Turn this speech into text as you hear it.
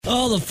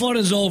Oh, the fun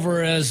is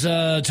over as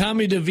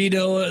Tommy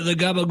DeVito, the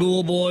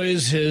Gabagool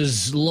Boys,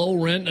 his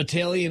low-rent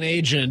Italian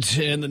agent,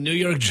 and the New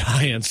York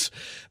Giants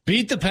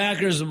beat the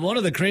Packers in one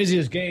of the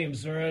craziest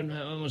games, or I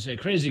don't want to say a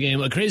crazy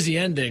game, a crazy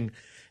ending,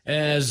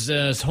 as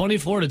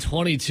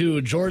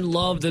 24-22. Jordan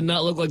Love did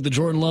not look like the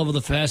Jordan Love of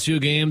the past few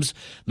games.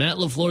 Matt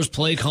LaFleur's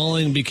play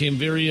calling became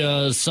very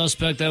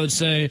suspect, I would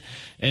say.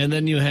 And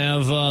then you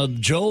have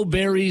Joe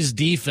Barry's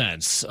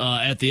defense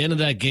at the end of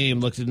that game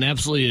looked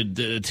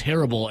absolutely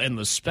terrible, and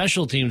the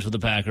special teams for the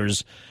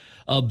Packers,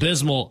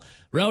 abysmal.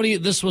 Rowdy,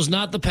 this was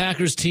not the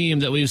Packers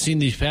team that we've seen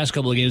these past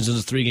couple of games in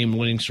this 3-game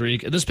winning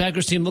streak. This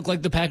Packers team looked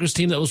like the Packers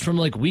team that was from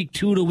like week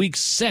 2 to week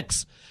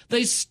 6.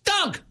 They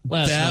stunk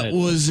last night. That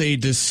was a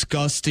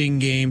disgusting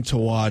game to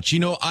watch. You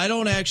know, I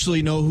don't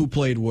actually know who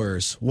played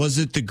worse. Was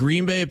it the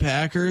Green Bay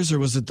Packers or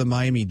was it the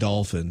Miami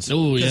Dolphins?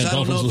 Oh, yeah, I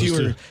don't know if you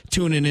were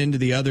tuning into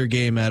the other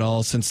game at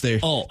all since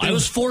they. Oh, I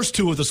was forced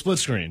to with a split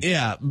screen.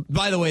 Yeah.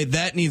 By the way,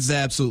 that needs to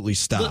absolutely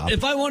stop.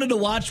 If I wanted to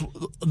watch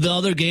the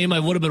other game, I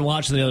would have been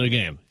watching the other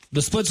game.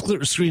 The split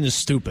screen is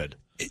stupid.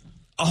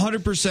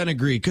 100%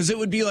 agree, because it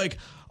would be like,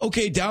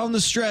 okay, down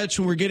the stretch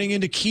when we're getting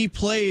into key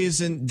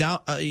plays and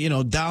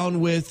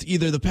down with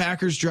either the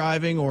Packers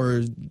driving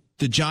or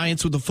the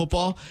Giants with the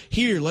football.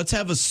 Here, let's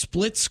have a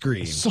split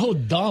screen. So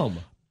dumb.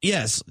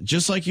 Yes,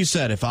 just like you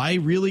said, if I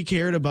really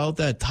cared about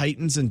that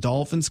Titans and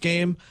Dolphins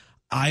game,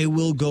 I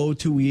will go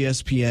to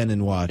ESPN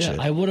and watch it.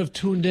 I would have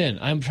tuned in.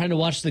 I'm trying to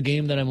watch the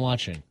game that I'm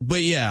watching.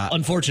 But yeah.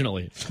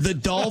 Unfortunately. The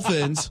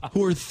Dolphins,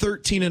 who are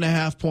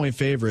 13.5-point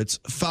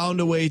favorites, found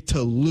a way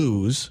to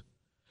lose.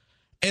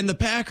 And the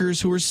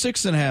Packers, who are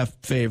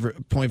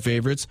 6.5-point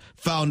favorites,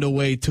 found a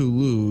way to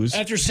lose.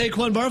 After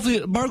Saquon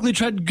Barkley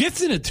tried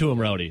gifting it to him,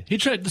 Rowdy.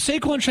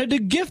 Saquon tried to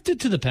gift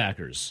it to the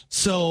Packers.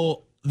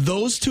 So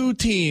those two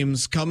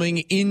teams coming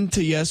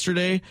into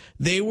yesterday,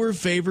 they were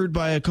favored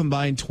by a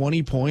combined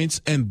 20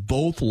 points and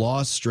both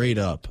lost straight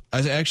up.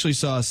 I actually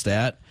saw a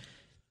stat.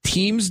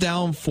 Teams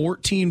down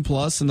 14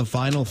 plus in the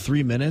final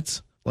 3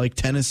 minutes, like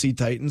Tennessee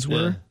Titans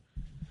were. Yeah.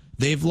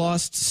 They've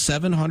lost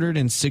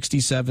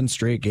 767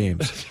 straight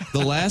games.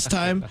 The last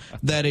time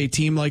that a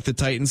team like the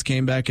Titans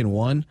came back and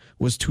won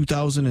was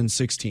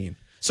 2016.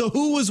 So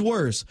who was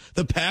worse?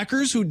 The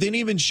Packers, who didn't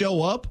even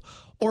show up,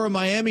 or a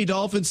Miami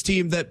Dolphins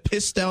team that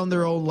pissed down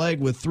their own leg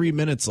with 3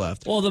 minutes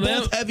left? Well,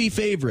 both heavy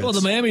favorites. Well,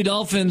 the Miami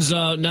Dolphins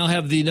now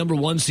have the number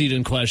 1 seed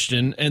in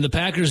question, and the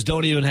Packers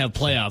don't even have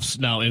playoffs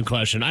now in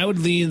question. I would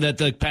lean that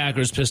the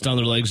Packers pissed down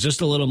their legs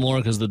just a little more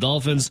because the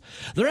Dolphins,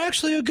 they're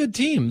actually a good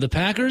team. The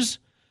Packers,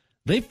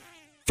 they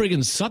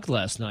friggin' sucked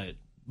last night.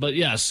 But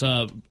yes,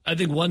 I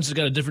think one's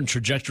got a different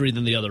trajectory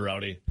than the other,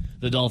 Rowdy.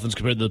 The Dolphins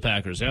compared to the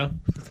Packers, yeah?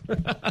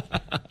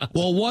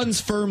 Well,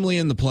 one's firmly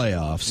in the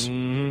playoffs.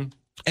 Mm-hmm.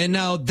 And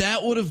now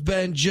that would have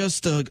been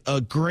just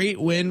a great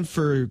win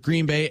for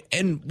Green Bay.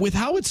 And with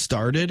how it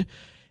started,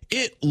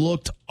 it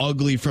looked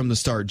ugly from the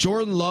start.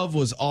 Jordan Love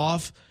was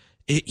off.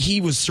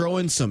 He was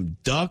throwing some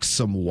ducks,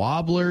 some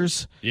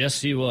wobblers.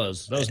 Yes, he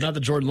was. That was not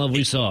the Jordan Love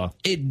we saw.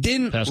 It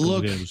didn't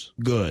look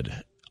good.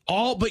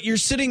 But you're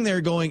sitting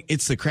there going,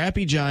 it's the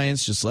crappy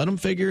Giants. Just let them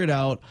figure it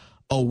out.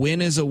 A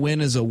win is a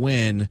win is a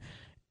win.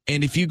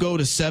 And if you go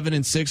to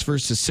 7-6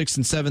 versus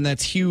 6-7,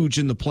 that's huge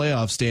in the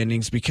playoff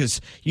standings,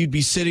 because you'd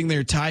be sitting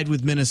there tied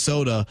with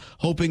Minnesota,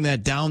 hoping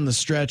that down the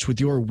stretch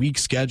with your weak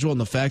schedule and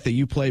the fact that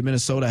you play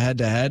Minnesota head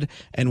to head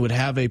and would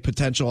have a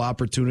potential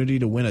opportunity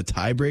to win a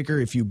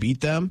tiebreaker if you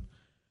beat them.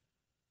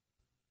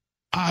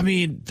 I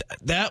mean,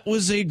 that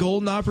was a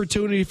golden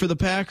opportunity for the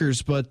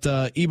Packers. But,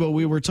 Ebo,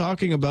 we were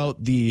talking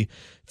about the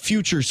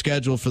future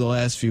schedule for the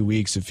last few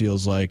weeks, it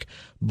feels like.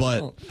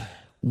 But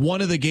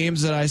one of the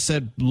games that I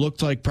said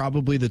looked like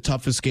probably the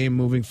toughest game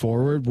moving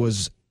forward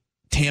was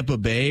Tampa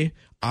Bay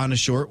on a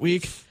short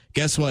week.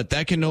 Guess what?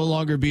 That can no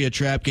longer be a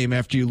trap game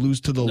after you lose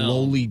to the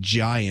lowly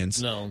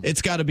Giants. No.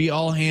 It's got to be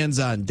all hands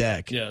on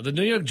deck. Yeah, the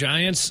New York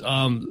Giants,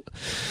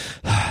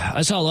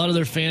 I saw a lot of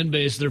their fan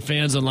base, their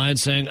fans online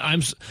saying,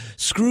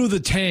 screw the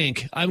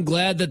tank. I'm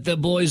glad that the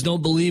boys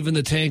don't believe in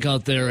the tank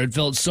out there. It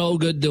felt so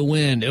good to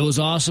win. It was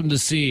awesome to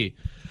see.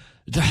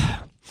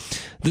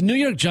 The New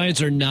York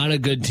Giants are not a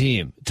good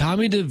team.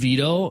 Tommy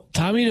DeVito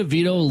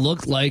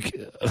looked like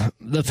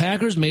the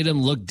Packers made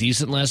him look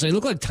decent last night. He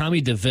looked like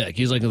Tommy DeVick.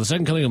 He's like the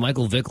second coming of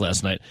Michael Vick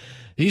last night.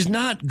 He's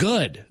not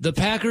good. The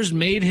Packers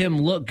made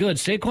him look good.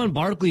 Saquon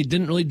Barkley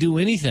didn't really do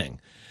anything.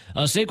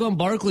 Saquon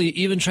Barkley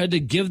even tried to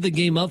give the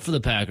game up for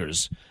the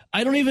Packers.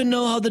 I don't even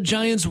know how the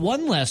Giants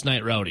won last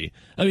night, Rowdy.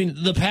 I mean,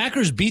 the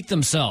Packers beat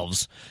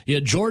themselves. You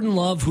had Jordan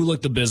Love, who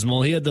looked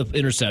abysmal. He had the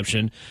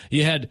interception.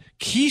 You had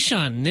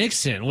Keyshawn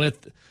Nixon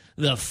with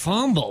the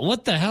fumble.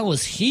 What the hell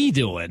was he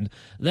doing?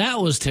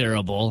 That was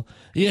terrible.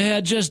 You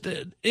had just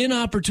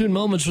inopportune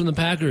moments from the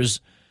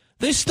Packers.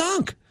 They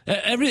stunk.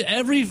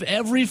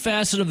 Every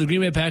facet of the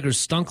Green Bay Packers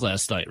stunk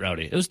last night,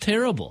 Rowdy. It was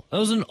terrible. That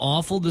was an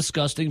awful,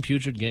 disgusting,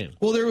 putrid game.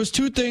 Well, there's a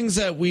few things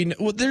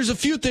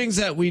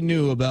that we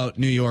knew about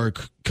New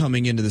York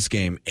coming into this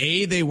game.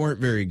 A, they weren't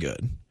very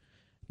good.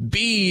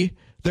 B,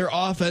 their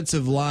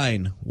offensive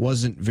line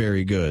wasn't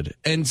very good.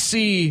 And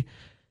C,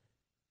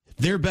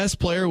 Their best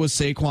player was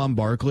Saquon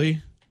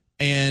Barkley.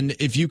 And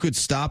if you could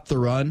stop the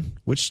run,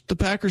 which the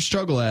Packers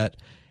struggle at,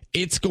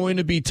 it's going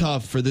to be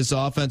tough for this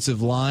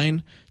offensive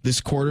line,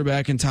 this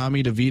quarterback and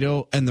Tommy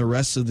DeVito, and the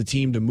rest of the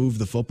team to move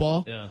the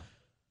football. Yeah.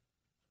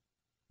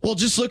 Well,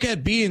 just look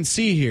at B and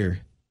C here.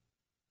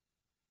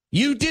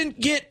 You didn't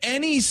get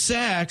any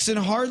sacks and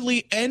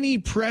hardly any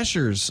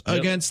pressures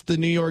against the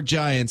New York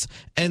Giants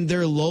and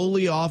their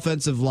lowly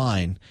offensive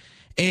line.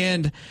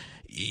 And,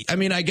 I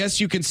mean, I guess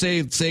you can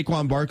say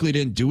Saquon Barkley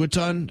didn't do a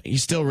ton. He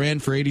still ran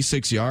for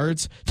 86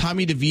 yards.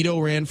 Tommy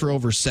DeVito ran for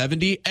over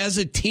 70. As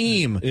a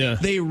team,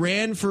 they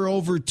ran for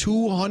over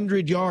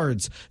 200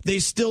 yards. They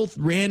still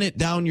ran it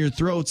down your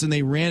throats, and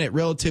they ran it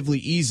relatively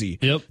easy.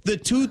 Yep. The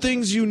two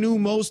things you knew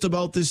most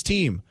about this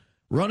team,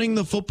 running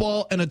the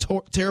football and a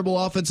terrible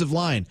offensive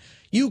line.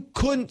 You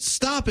couldn't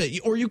stop it,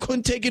 or you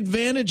couldn't take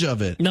advantage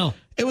of it. No.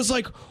 It was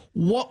like,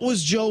 what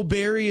was Joe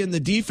Barry and the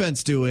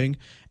defense doing?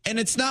 And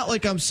it's not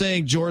like I'm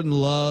saying Jordan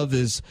Love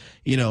is,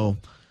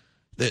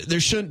 there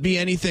shouldn't be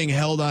anything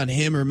held on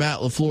him or Matt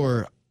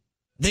LaFleur.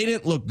 They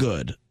didn't look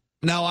good.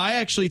 Now, I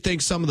actually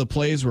think some of the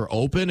plays were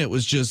open. It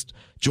was just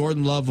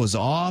Jordan Love was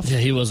off. Yeah,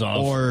 he was off.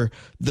 Or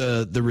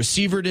the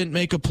receiver didn't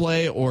make a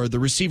play, or the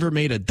receiver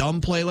made a dumb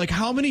play. Like,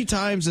 how many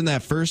times in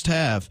that first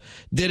half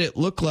did it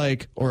look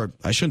like, or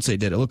I shouldn't say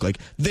did it look like,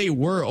 they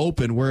were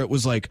open where it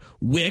was like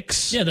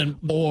Wicks? Yeah, then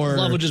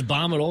Love would just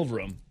bomb it over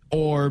him.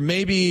 Or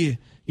maybe,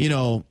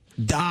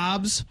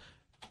 Dobbs,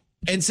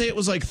 and say it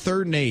was like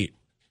 3rd and 8,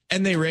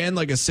 and they ran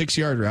like a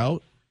 6-yard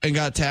route and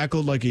got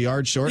tackled like a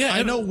yard short. Yeah,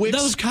 I know Wicks.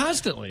 That was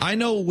constantly. I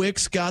know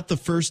Wicks got the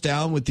first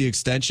down with the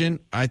extension.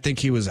 I think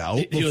he was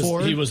out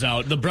before. He was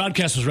out. The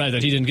broadcast was right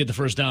that he didn't get the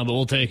first down, but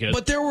we'll take it.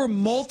 But there were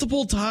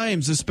multiple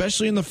times,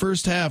 especially in the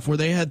first half, where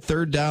they had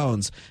 3rd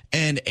downs,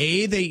 and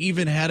they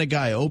even had a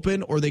guy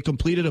open, or they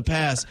completed a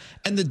pass,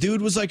 and the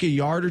dude was like a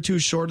yard or two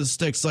short of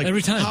sticks. Like,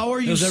 every time. How are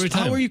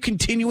you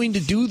continuing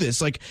to do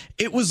this? Like,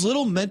 it was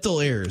little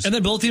mental errors. And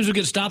then both teams would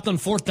get stopped on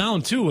 4th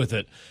down too with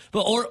it.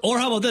 But or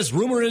how about this?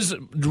 Rumor is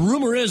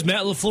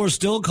Matt LaFleur is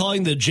still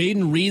calling the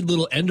Jaden Reed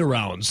little end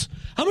arounds.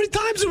 How many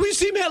times did we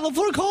see Matt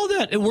LaFleur call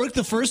that? It worked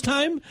the first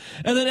time,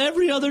 and then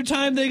every other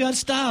time they got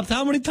stopped.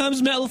 How many times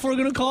is Matt LaFleur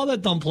going to call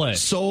that dumb play?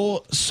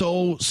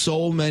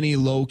 So many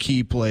low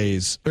key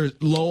plays or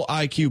low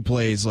IQ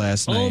plays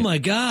last night. Oh my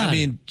God! I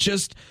mean,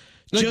 just.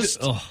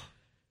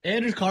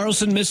 Anders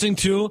Carlson missing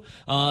too.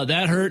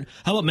 That hurt.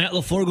 How about Matt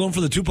LaFleur going for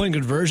the 2-point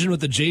conversion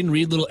with the Jaden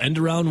Reed little end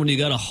around when you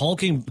got a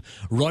hulking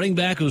running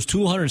back who's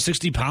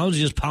 260 pounds,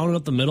 he just pounding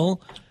up the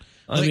middle?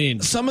 I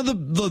mean, some of the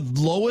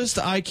lowest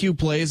IQ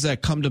plays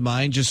that come to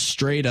mind, just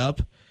straight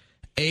up,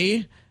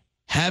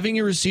 having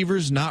your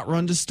receivers not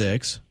run to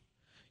sticks.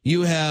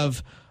 You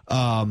have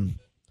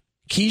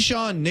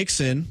Keyshawn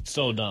Nixon.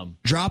 So dumb.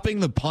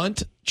 Dropping the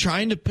punt,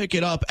 trying to pick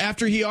it up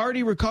after he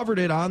already recovered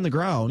it on the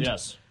ground.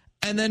 Yes.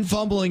 And then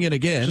fumbling it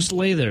again. Just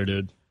lay there,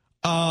 dude.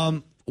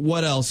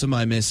 What else am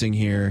I missing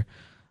here?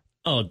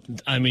 Oh,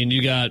 I mean,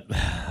 you got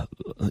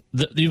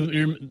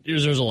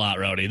there's a lot,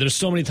 Rowdy. There's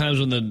so many times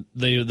when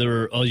they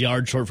were a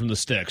yard short from the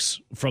sticks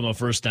from a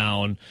first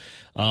down.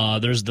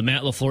 There's the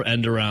Matt LaFleur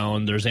end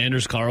around. There's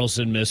Anders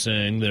Carlson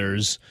missing.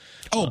 There's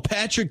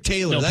Patrick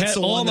Taylor. That's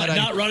the one that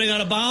not running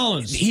out of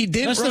bounds. He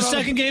did. That's the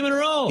second game in a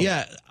row.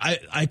 Yeah,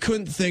 I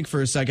couldn't think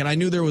for a second. I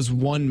knew there was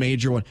one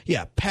major one.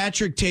 Yeah,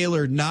 Patrick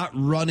Taylor not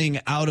running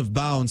out of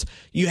bounds.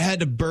 You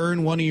had to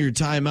burn one of your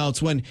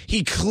timeouts when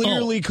he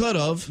clearly could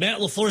have. Matt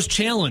LaFleur's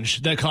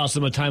challenge that cost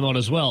him a timeout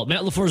as well.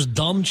 Matt LaFleur's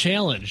dumb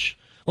challenge.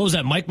 What was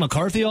that? Mike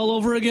McCarthy all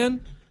over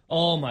again?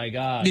 Oh, my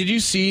God. Did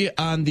you see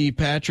on the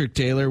Patrick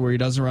Taylor where he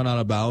doesn't run out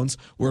of bounds,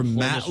 where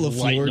Matt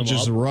LaFleur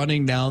just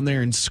running down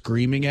there and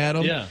screaming at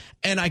him? Yeah.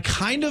 And I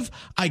kind of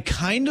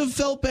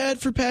felt bad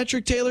for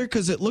Patrick Taylor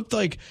because it looked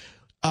like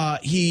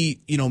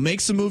he,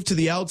 makes a move to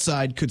the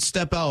outside, could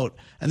step out,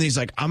 and then he's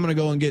like, I'm going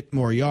to go and get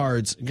more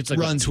yards.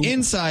 Runs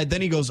inside,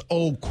 then he goes,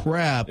 oh,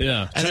 crap.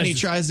 Yeah. And then he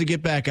tries to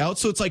get back out.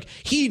 So it's like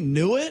he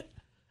knew it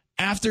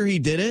after he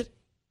did it.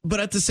 But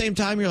at the same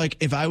time, you're like,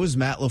 if I was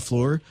Matt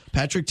LaFleur,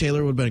 Patrick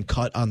Taylor would have been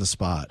cut on the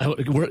spot.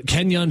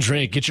 Kenyon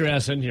Drake, get your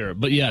ass in here.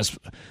 But yes,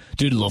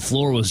 dude,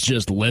 LaFleur was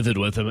just livid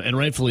with him, and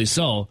rightfully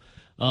so.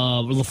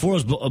 LaFleur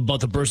was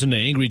about to burst into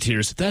angry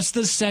tears. That's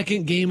the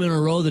second game in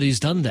a row that he's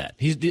done that.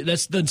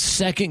 That's the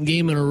second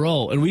game in a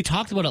row. And we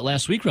talked about it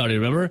last week, Rowdy,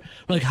 remember?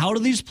 Like, how do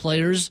these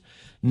players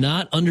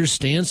not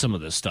understand some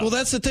of this stuff? Well,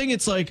 that's the thing.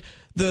 It's like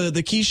the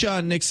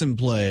Keyshawn Nixon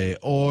play,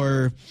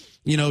 or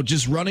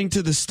just running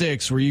to the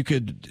sticks where you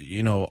could,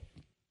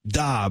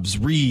 Dobbs,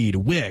 Reed,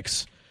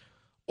 Wicks,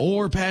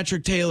 or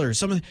Patrick Taylor.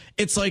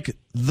 It's like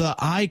the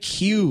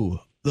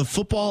IQ, the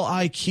football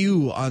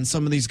IQ on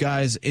some of these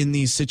guys in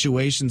these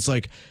situations.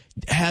 Like,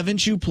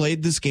 haven't you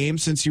played this game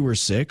since you were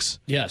 6?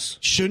 Yes.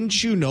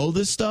 Shouldn't you know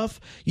this stuff?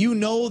 You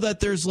know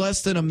that there's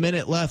less than a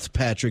minute left,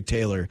 Patrick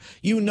Taylor.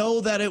 You know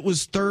that it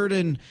was 3rd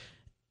and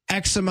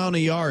X amount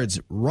of yards.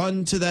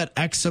 Run to that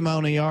X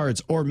amount of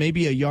yards, or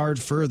maybe a yard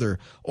further.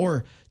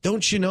 Or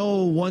don't you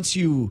know, once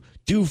you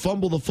do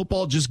fumble the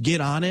football, just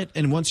get on it,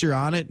 and once you're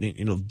on it,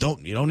 you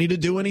don't need to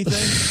do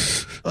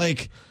anything.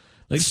 Like,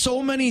 Like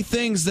so many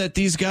things that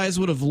these guys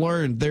would have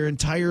learned their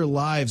entire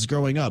lives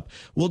growing up.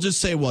 We'll just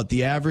say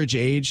the average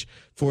age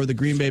for the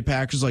Green Bay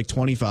Packers, like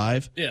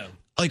 25. Yeah.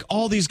 Like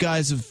all these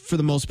guys have, for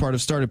the most part,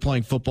 have started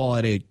playing football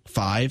at age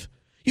 5.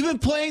 You've been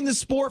playing the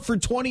sport for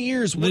 20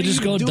 years. What they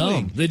just go doing?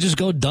 dumb. They just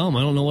go dumb.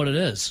 I don't know what it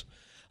is.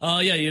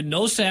 You had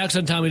no sacks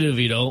on Tommy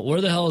DeVito.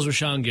 Where the hell is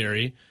Rashawn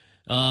Gary?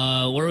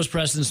 Where was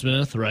Preston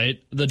Smith,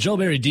 right? The Joe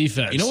Barry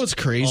defense. You know what's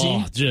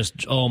crazy?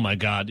 Oh my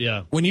God,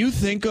 yeah. When you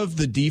think of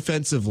the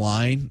defensive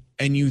line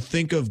and you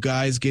think of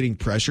guys getting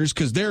pressures,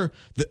 because there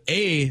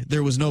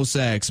was no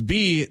sacks,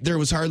 B, there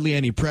was hardly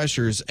any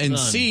pressures, and None.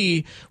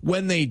 C,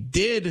 when they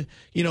did,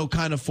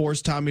 kind of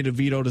force Tommy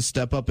DeVito to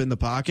step up in the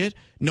pocket,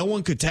 no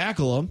one could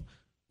tackle him.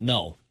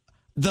 No.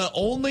 The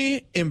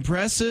only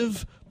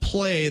impressive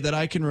play that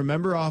I can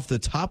remember off the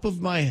top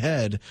of my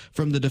head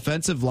from the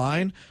defensive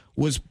line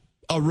was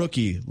a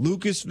rookie,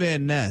 Lucas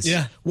Van Ness,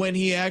 when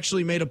he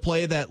actually made a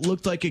play that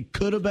looked like it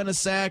could have been a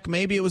sack.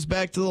 Maybe it was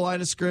back to the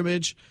line of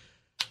scrimmage.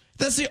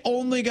 That's the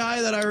only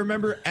guy that I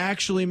remember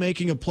actually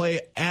making a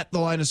play at the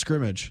line of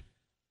scrimmage.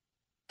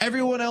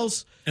 Everyone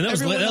else, and that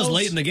was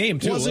late in the game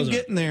too. Wasn't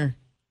getting there.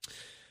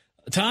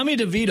 Tommy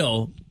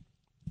DeVito,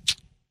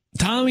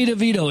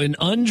 an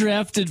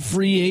undrafted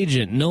free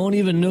agent. No one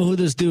even knew who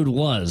this dude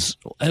was.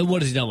 And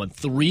what has he done with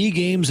 3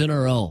 games in a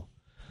row?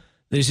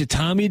 They say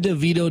Tommy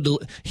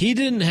DeVito, he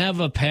didn't have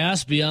a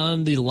pass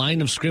beyond the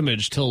line of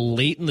scrimmage till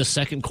late in the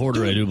second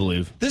quarter, I do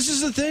believe. This is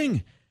the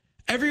thing.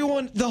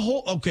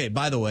 Okay,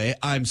 by the way,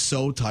 I'm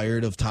so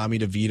tired of Tommy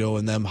DeVito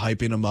and them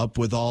hyping him up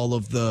with all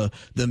of the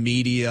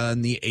media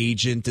and the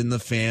agent and the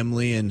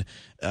family and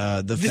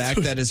the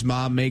fact that his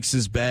mom makes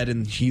his bed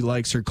and he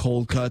likes her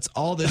cold cuts.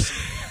 All this.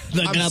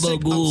 I'm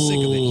sick of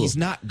it. He's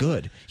not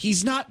good.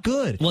 He's not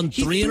good. Won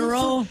 3 in a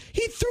row?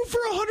 He threw for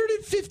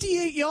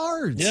 158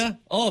 yards. Yeah.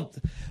 Oh,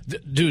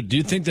 dude, do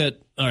you think that,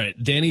 all right,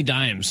 Danny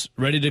Dimes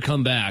ready to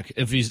come back,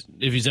 if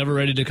he's ever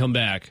ready to come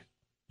back,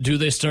 do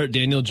they start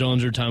Daniel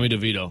Jones or Tommy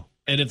DeVito?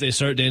 And if they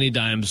start Danny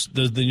Dimes,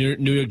 does the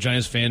New York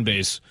Giants fan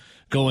base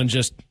go and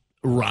just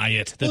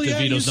riot that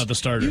DeVito's not the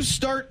starter? You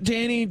start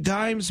Danny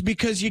Dimes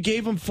because you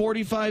gave him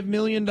 $45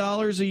 million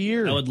a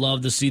year. I would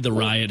love to see the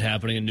riot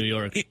happening in New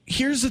York.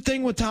 Here's the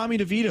thing with Tommy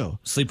DeVito.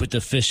 Sleep with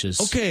the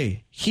fishes.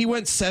 Okay, he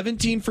went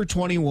 17 for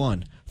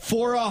 21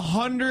 for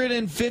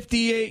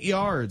 158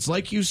 yards.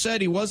 Like you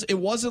said, it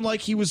wasn't like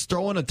he was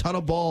throwing a ton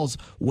of balls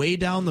way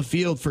down the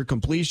field for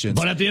completions.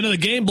 But at the end of the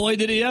game, boy,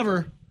 did he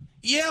ever.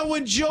 Yeah,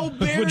 when Joe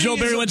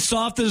Barry went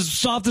soft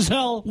as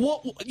hell.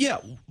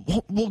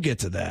 We'll get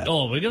to that.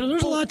 Oh,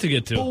 there's a lot to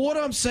get to. But what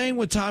I'm saying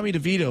with Tommy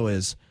DeVito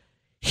is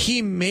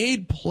he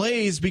made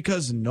plays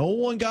because no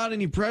one got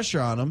any pressure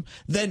on him.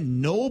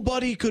 Then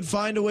nobody could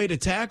find a way to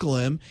tackle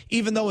him,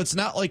 even though it's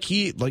not like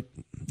like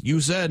you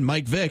said,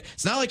 Mike Vick,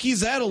 it's not like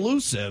he's that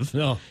elusive.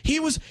 No.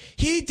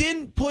 He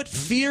didn't put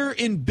fear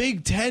in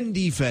Big Ten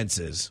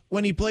defenses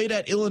when he played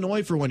at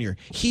Illinois for 1 year.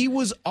 He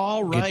was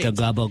all right. Get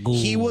the gabagool.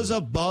 He was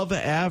above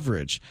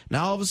average.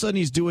 Now all of a sudden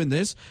he's doing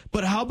this.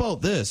 But how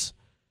about this?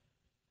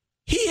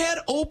 He had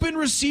open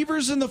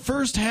receivers in the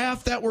first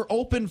half that were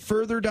open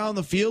further down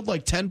the field,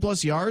 like 10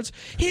 plus yards.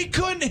 He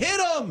couldn't hit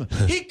them.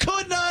 He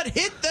could not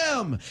hit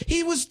them.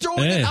 He was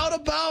throwing it out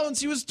of bounds.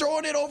 He was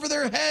throwing it over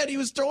their head. He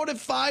was throwing it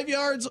 5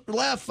 yards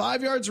left,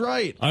 5 yards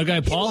right. Our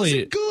guy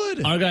Paulie,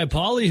 good. Our guy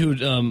Paulie,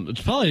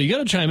 Paulie, you got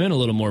to chime in a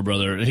little more,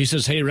 brother. He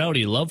says, "Hey,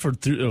 Rowdy, Love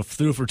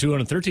threw for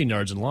 213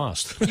 yards and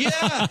lost."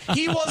 Yeah,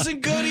 he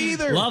wasn't good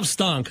either. Love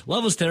stunk.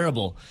 Love was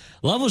terrible.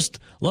 Love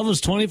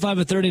was 25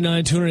 of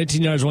 39,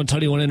 218 yards, 1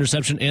 touchdown, 1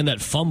 interception, and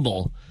that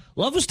fumble.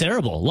 Love was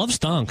terrible. Love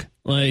stunk.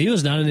 He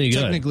was not any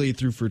good. Technically, he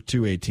threw for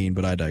 218,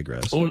 but I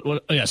digress.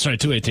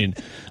 218.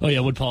 Oh,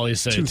 yeah, what'd Paulie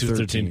say?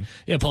 213.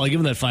 Yeah, Paulie,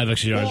 give him that 5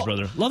 extra yards,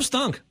 brother. Love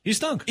stunk. He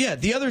stunk. Yeah,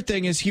 the other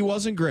thing is he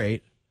wasn't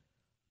great.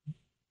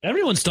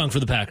 Everyone stunk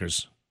for the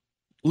Packers.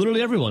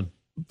 Literally everyone.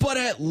 But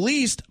at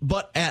least,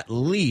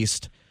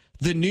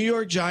 the New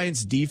York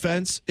Giants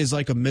defense is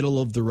like a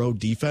middle-of-the-road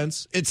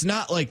defense. It's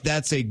not like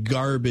that's a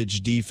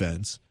garbage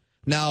defense.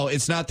 Now,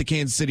 it's not the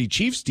Kansas City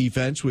Chiefs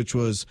defense, which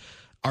was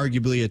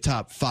arguably a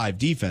top 5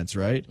 defense,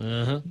 right?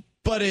 Uh-huh.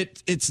 But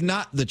it's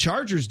not the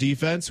Chargers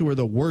defense, who are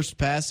the worst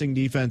passing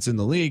defense in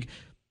the league.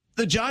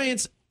 The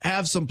Giants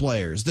have some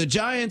players. The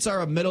Giants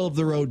are a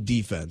middle-of-the-road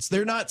defense.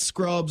 They're not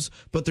scrubs,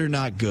 but they're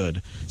not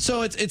good.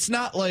 So it's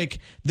not like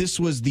this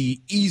was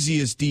the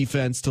easiest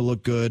defense to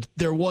look good.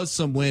 There was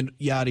some win,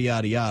 yada,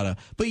 yada, yada.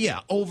 But yeah,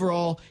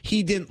 overall,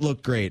 he didn't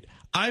look great.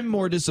 I'm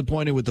more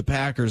disappointed with the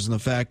Packers in the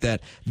fact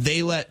that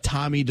they let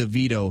Tommy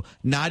DeVito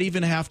not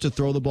even have to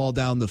throw the ball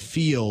down the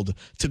field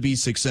to be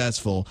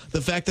successful.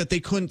 The fact that they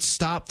couldn't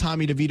stop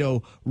Tommy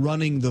DeVito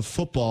running the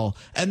football.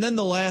 And then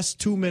the last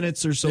 2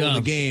 minutes or so of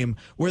the game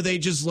where they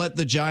just let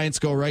the Giants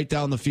go right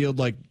down the field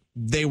like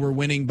they were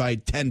winning by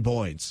 10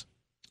 points.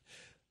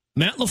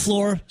 Matt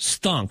LaFleur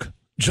stunk.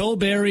 Joe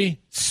Barry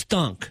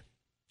stunk.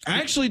 I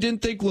actually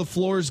didn't think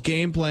LaFleur's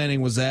game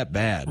planning was that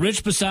bad.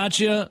 Rich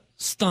Bisaccia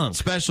stunk.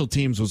 Special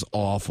teams was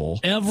awful.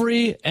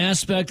 Every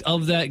aspect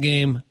of that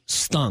game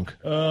stunk.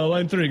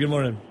 Line 3, good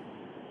morning.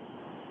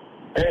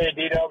 Hey,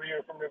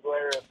 DW from New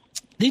Blair.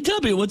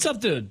 DW, what's up,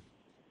 dude?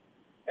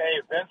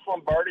 Hey, Vince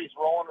Lombardi's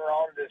rolling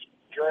around in his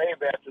grave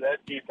after that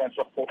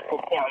defensive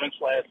performance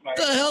last night.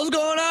 What the hell's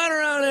going on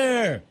around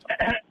here?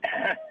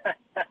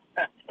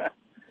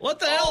 What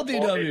the hell,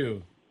 DW?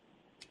 Boy,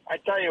 I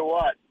tell you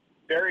what,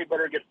 Barry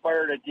better get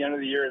fired at the end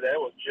of the year. That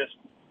was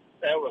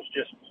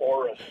just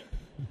porous.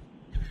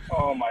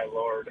 Oh my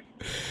Lord!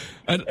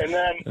 And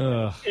then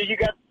you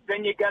got the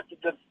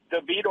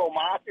DeVito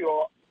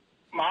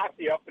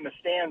Mafia up in the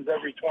stands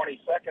every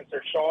 20 seconds.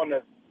 They're showing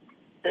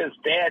his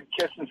dad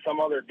kissing some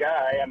other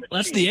guy.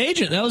 That's the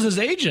agent. That was his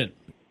agent.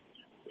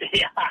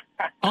 Yeah.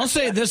 I'll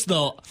say this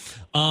though.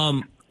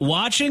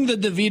 Watching the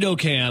DeVito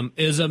cam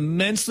is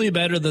immensely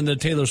better than the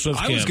Taylor Swift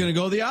cam. I was going to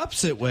go the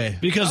opposite way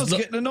because I was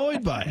getting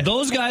annoyed by it.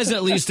 Those guys,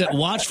 at least, that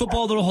watch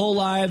football their whole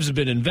lives, have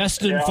been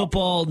invested in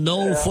football,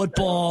 know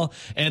football,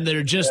 and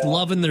they're just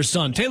loving their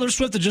son. Taylor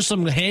Swift is just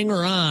some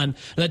hanger-on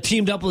that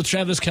teamed up with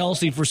Travis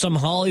Kelce for some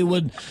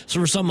Hollywood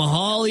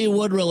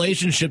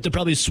relationship to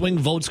probably swing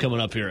votes coming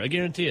up here. I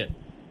guarantee it.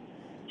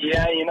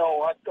 Yeah, you know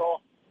what though?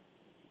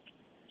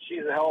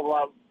 She's a hell of a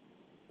lot.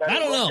 I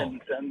don't know.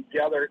 And the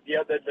other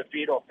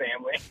DeVito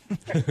family.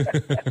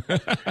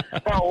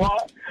 Now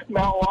watch.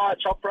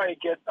 I'll probably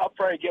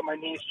get my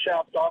knees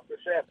chopped off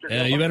this afternoon.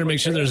 Yeah, you better make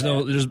sure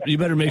you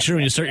better make sure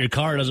when you start your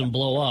car it doesn't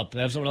blow up.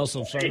 Have someone else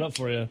will start it up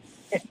for you.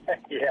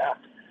 Yeah,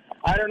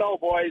 I don't know,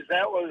 boys.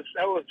 That was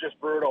just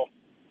brutal.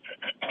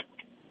 That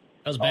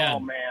was bad. Oh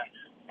man,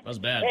 that was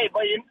bad. Hey,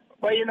 but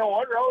you know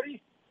what,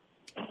 Rowdy?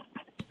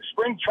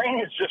 Spring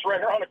training is just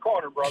right around the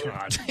corner, brother.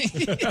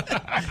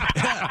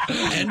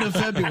 End of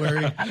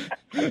February.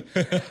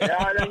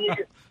 Yeah, and then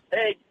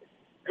hey,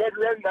 good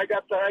riddance. I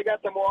got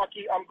the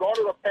Milwaukee. I'm going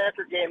to the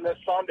Packer game this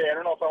Sunday. I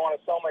don't know if I want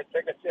to sell my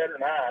tickets yet or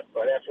not,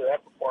 but after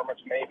that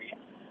performance, maybe.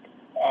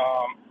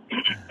 And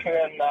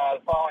then the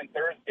following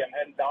Thursday, I'm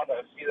heading down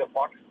to see the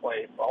Bucs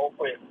play. So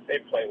hopefully they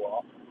play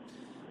well.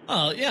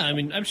 Oh yeah, I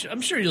mean,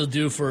 I'm sure you'll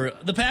do for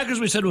the Packers.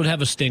 We said would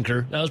have a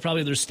stinker. That was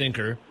probably their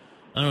stinker.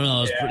 I don't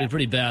know. It was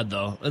pretty bad,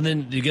 though. And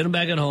then you get them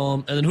back at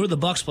home. And then who do the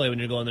Bucs play when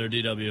you're going there,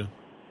 DW?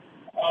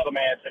 Oh, the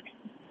Magic.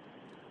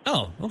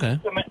 Oh, okay.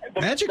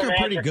 The Magic are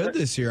pretty good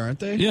this year, aren't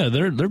they? Yeah,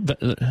 they're yeah.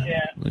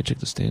 Let me check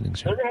the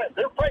standings here.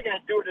 They're probably going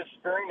to do it at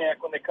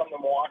Springneck when they come to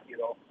Milwaukee,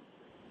 though.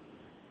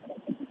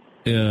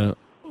 Yeah.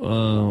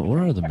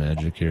 Where are the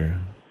Magic here?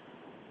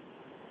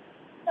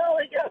 Oh,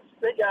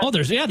 they got. Oh,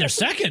 they're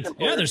second.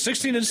 Yeah, they're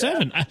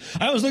 16-7.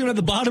 I was looking at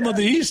the bottom of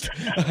the East.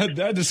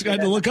 I just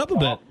had to look up a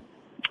bit.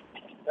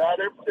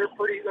 They're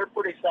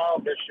pretty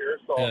solid this year.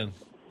 So yeah.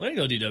 There you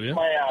go, DW.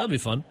 That'll be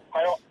fun.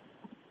 My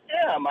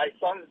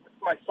son's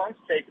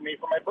taking me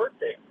for my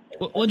birthday.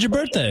 When's your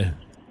birthday?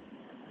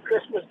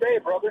 Christmas Day,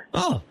 brother.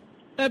 Oh,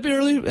 happy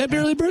early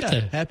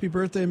birthday! Yeah, happy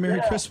birthday, and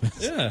Merry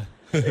Christmas. Yeah.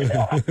 all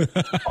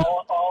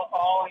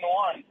in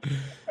one.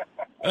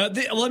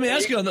 Let me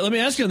ask you on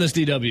this,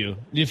 DW. Do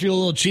you feel a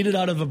little cheated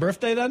out of a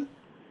birthday then?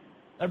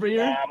 Every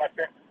year?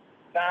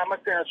 My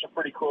parents are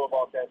pretty cool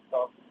about that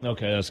stuff.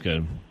 Okay, that's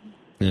good.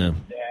 Yeah.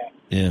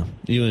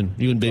 You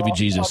and baby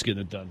Jesus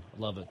getting it done.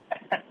 Love it.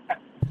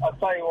 I'll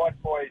tell you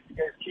what, boys. You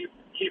guys keep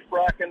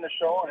rocking the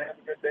show and have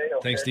a good day.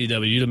 Okay? Thanks,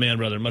 DW. You the man,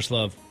 brother. Much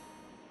love.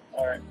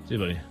 All right. See you,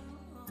 buddy.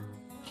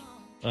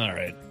 All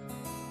right.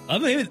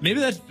 Maybe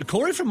that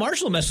Corey from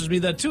Marshall messaged me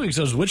that too. He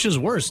says, which is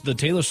worse, the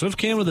Taylor Swift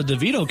cam or the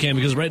DeVito cam?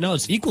 Because right now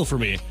it's equal for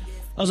me.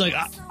 I was like,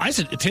 I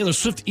said Taylor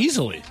Swift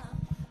easily.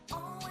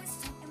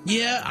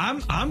 Yeah,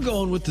 I'm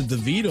going with the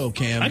DeVito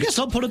cam. I guess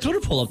I'll put a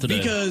Twitter poll up today.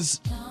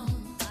 Because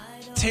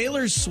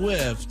Taylor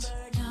Swift,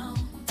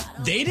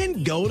 they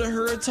didn't go to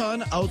her a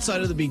ton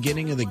outside of the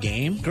beginning of the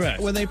game. Correct.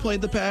 When they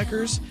played the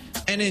Packers.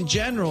 And in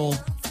general,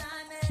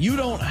 you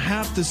don't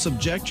have to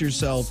subject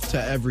yourself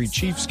to every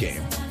Chiefs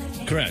game.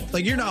 Correct.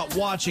 Like, you're not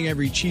watching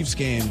every Chiefs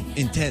game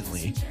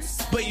intently,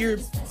 but you're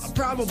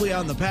probably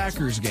on the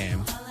Packers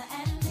game.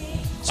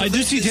 So I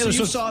do see Taylor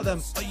Swift. Saw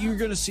them. You're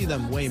going to see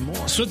them way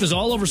more. Swift is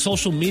all over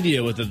social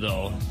media with it,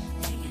 though.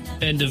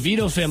 And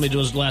DeVito family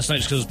was last night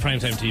just because it's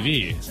primetime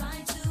TV.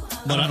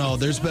 But I don't know.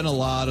 There's been a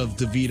lot of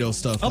DeVito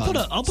stuff. I'll put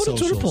a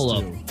Twitter poll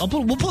up.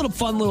 We'll put a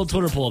fun little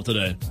Twitter poll up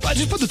today. I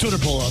just put the Twitter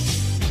poll up.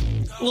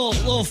 A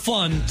little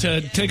fun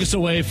to take us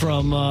away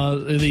from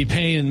the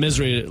pain and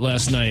misery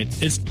last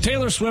night. It's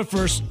Taylor Swift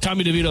versus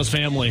Tommy DeVito's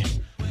family.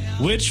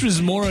 Which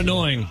was more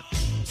annoying?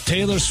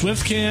 Taylor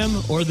Swift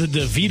cam or the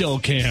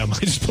DeVito cam? I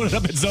just put it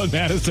up at Zone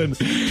Madison.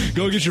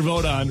 Go get your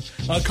vote on.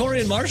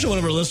 Corey and Marshall, one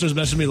of our listeners,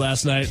 messaged me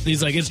last night.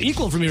 He's like, it's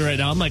equal for me right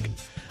now. I'm like,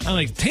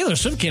 Taylor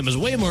Swift cam is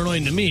way more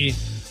annoying to me.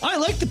 I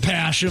like the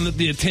passion that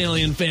the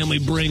Italian family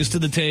brings to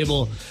the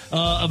table.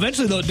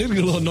 Eventually, though, it did get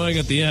a little annoying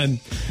at the end.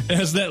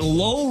 As that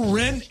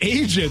low-rent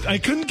agent, I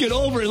couldn't get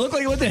over it. It looked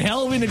like he went to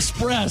Halloween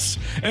Express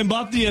and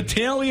bought the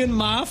Italian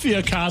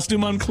mafia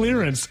costume on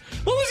clearance.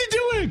 What was he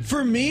doing?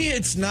 For me,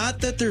 it's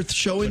not that they're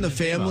showing the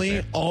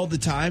family all the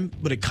time,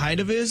 but it kind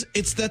of is.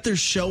 It's that they're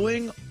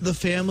showing the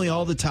family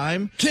all the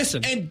time.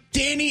 Listen. And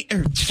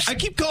I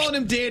keep calling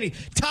him Danny.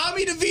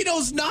 Tommy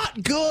DeVito's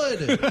not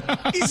good.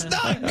 He's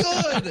not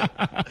good.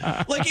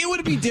 Like, Like, it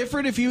would be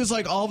different if he was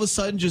like all of a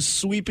sudden just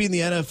sweeping the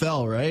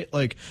NFL, right?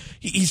 Like,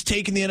 he's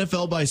taking the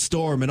NFL by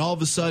storm, and all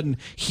of a sudden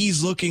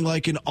he's looking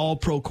like an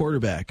all-pro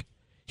quarterback.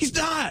 He's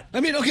not.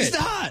 I mean, okay. He's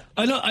not.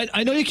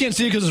 I know you can't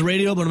see it because it's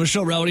radio, but I'm going to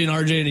show Rowdy and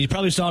RJ, and you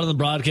probably saw it on the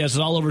broadcast. It's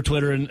all over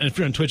Twitter, and if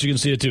you're on Twitch, you can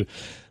see it too.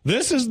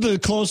 This is the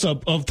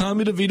close-up of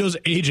Tommy DeVito's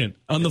agent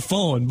on the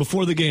phone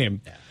before the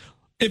game. Yeah.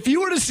 If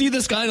you were to see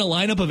this guy in a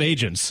lineup of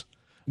agents,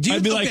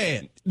 I'd be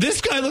like,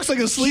 this guy looks like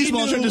a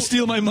sleazeball trying to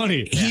steal my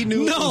money. He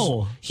knew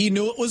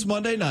it was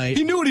Monday night.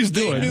 He knew what he was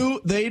doing.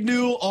 They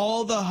knew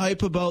all the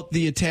hype about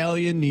the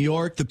Italian New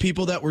York, the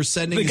people that were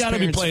sending his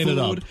parents be playing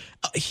food. It up.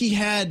 He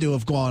had to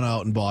have gone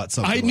out and bought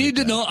something. I need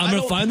to know. I'm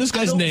going to find this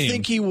guy's name. I don't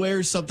think he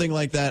wears something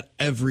like that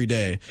every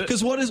day.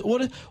 Because what is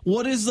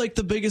like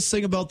the biggest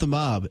thing about the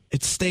mob?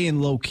 It's staying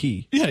low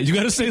key. Yeah, you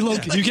got to stay low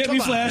key. You can't be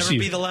flashy.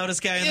 Never be the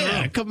loudest guy in the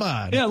room. Come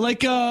on. Yeah,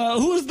 like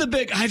who was the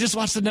big? I just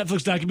watched the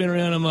Netflix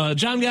documentary on him.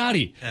 John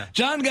Gotti. Yeah.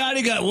 John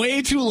Gotti got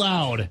way too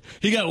loud.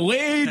 He got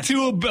way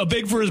too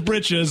big for his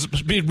britches.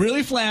 Being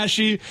really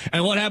flashy.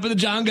 And what happened to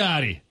John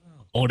Gotti?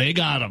 Oh, they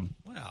got him.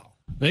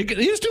 He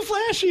was too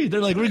flashy. They're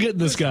like, we're getting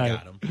this guy.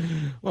 Got him.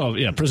 Well,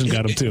 yeah, prison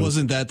got him too.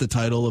 Wasn't that the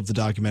title of the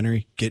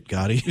documentary? Get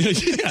Gotti.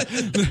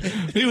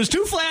 Yeah. He was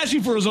too flashy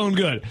for his own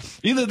good.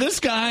 Either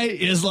this guy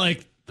is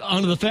like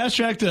onto the fast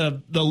track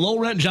to the low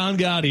rent John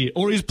Gotti,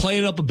 or he's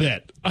playing up a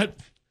bit. I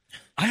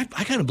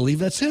kind of believe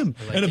that's him.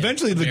 Like, and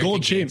eventually the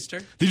gold chain.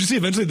 Did you see?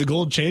 Eventually the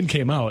gold chain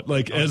came out.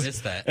 Like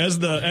as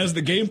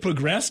the game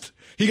progressed,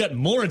 he got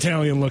more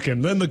Italian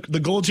looking. Then the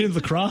gold chain of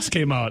the cross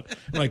came out.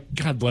 I'm like,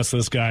 God bless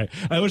this guy.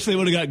 I wish they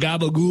would have got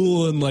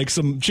gabagool and like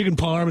some chicken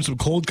parm and some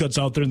cold cuts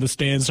out there in the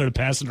stands, started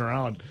passing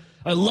around.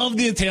 I love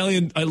the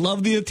Italian. I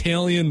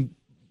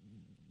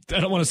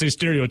don't want to say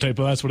stereotype,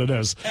 but that's what it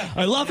is. Yeah,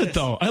 I love it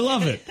though. I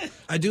love it.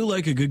 I do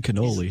like a good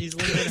cannoli. He's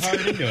leaning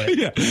hard into it.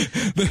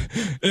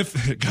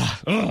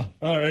 Yeah.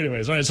 All right.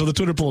 Anyways, all right. So the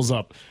Twitter pulls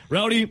up.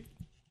 Rowdy,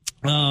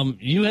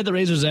 you had the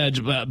razor's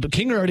edge, but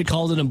Kinger already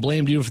called it and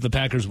blamed you for the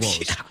Packers'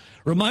 woes. Yeah.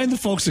 Remind the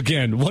folks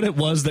again what it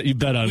was that you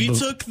bet on. We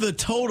took the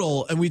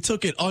total and we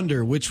took it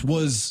under, which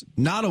was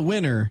not a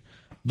winner.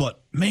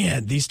 But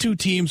man, these two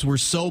teams were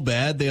so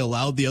bad they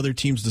allowed the other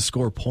teams to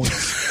score points.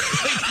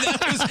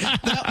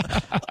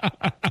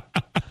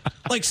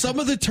 Like some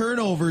of the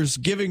turnovers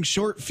giving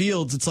short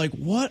fields, it's like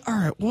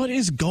what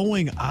is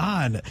going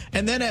on?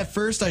 And then at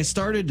first I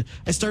started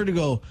to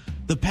go,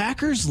 the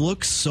Packers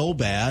look so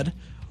bad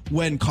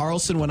when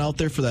Carlson went out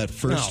there for that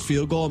first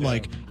field goal. I'm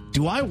like,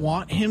 do I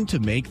want him to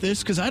make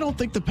this? Because I don't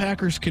think the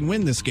Packers can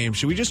win this game.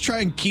 Should we just try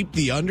and keep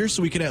the under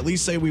so we can at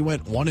least say we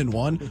went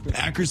 1-1?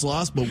 Packers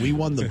lost, but we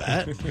won the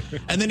bet.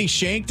 And then he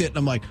shanked it, and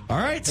I'm like, all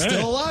right,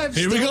 still alive.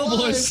 Here we go,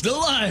 boys. Still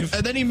alive.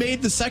 And then he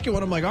made the second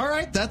one. I'm like, all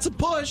right, that's a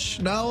push.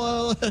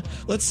 Now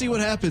let's see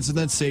what happens. And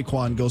then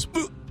Saquon goes,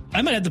 boop.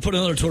 I might have to put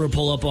another Twitter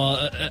poll up,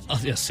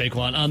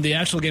 Saquon, on the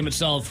actual game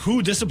itself.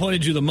 Who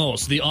disappointed you the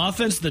most? The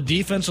offense, the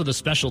defense, or the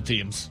special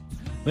teams?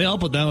 Maybe I'll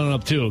put that one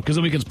up, too, because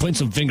then we can point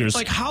some fingers.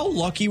 Like, how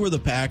lucky were the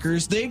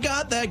Packers? They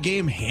got that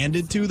game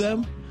handed to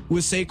them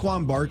with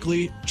Saquon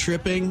Barkley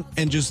tripping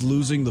and just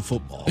losing the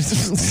football.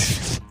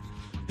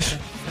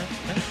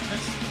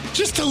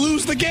 Just to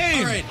lose the game.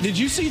 All right, did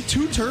you see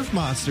two turf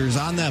monsters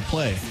on that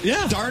play?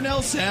 Yeah.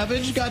 Darnell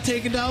Savage got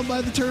taken down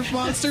by the turf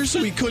monster,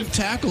 so he couldn't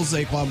tackle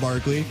Saquon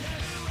Barkley.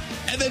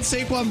 And then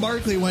Saquon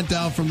Barkley went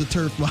down from the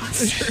turf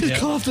monster. He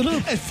coughed it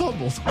up. And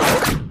fumbled.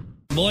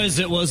 Boys,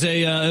 it was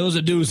a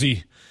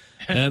doozy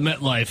at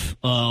MetLife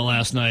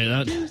last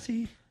night.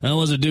 That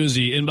was a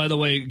doozy. And by the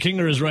way,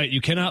 Kinger is right.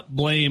 You cannot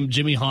blame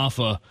Jimmy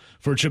Hoffa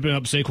for tripping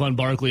up Saquon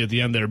Barkley at the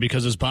end there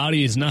because his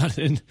body is not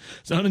in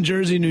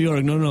Jersey, New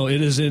York. No,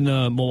 it is in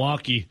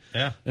Milwaukee.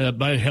 Yeah.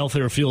 By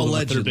Healthcare Field on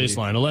the third base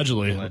line.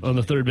 Allegedly. On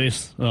the third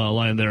base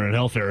line there at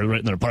Healthcare, right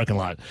in their parking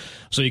lot.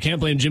 So you can't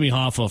blame Jimmy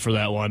Hoffa for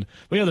that one.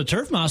 But yeah, the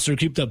Turf Monster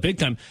kept up big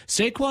time.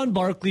 Saquon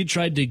Barkley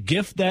tried to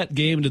gift that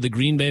game to the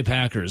Green Bay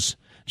Packers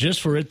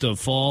just for it to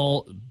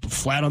fall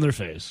flat on their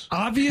face.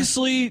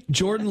 Obviously,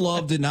 Jordan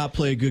Love did not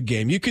play a good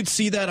game. You could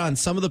see that on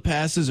some of the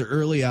passes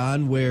early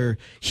on where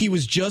he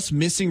was just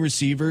missing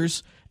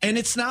receivers. And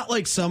it's not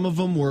like some of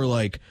them were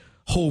like,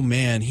 oh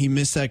man, he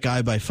missed that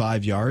guy by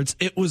 5 yards.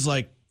 It was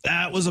like,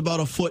 that was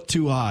about a foot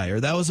too high, or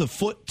that was a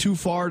foot too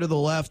far to the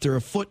left, or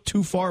a foot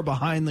too far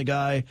behind the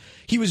guy.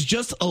 He was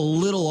just a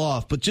little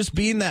off, but just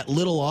being that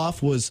little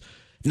off was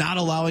not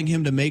allowing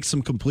him to make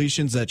some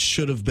completions that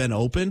should have been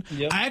open.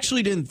 Yep. I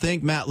actually didn't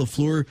think Matt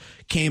LaFleur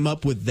came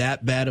up with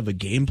that bad of a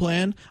game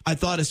plan. I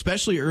thought,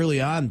 especially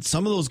early on,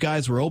 some of those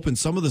guys were open.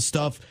 Some of the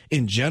stuff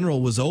in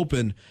general was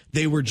open.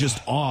 They were just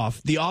off.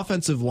 The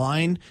offensive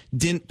line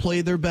didn't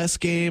play their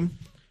best game.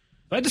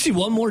 I had to see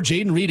one more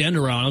Jaden Reed end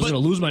around. I was going to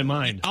lose my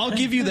mind. I'll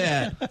give you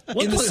that.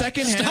 In the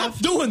second half,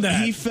 doing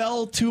that. He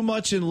fell too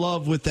much in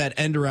love with that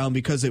end around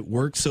because it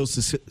worked so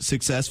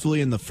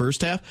successfully in the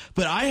first half.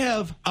 But I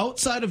have,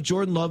 outside of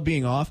Jordan Love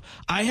being off,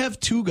 I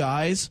have two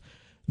guys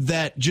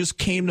that just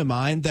came to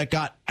mind that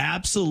got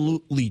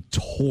absolutely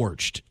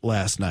torched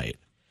last night.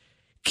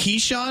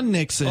 Keyshawn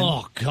Nixon.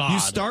 Oh,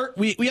 God.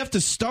 We have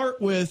to start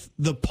with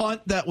the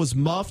punt that was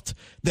muffed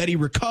that he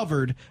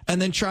recovered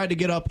and then tried to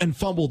get up and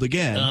fumbled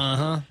again.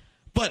 Uh-huh.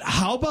 But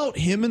how about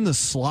him in the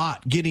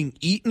slot getting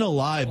eaten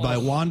alive by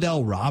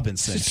Wan'Dale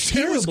Robinson?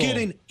 He was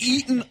getting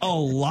eaten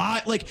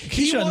alive. Like,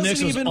 he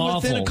wasn't even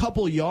within a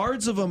couple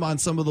yards of him on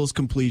some of those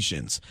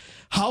completions.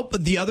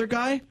 The other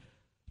guy?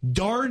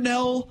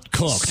 Darnell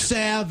Cooked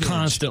Savage.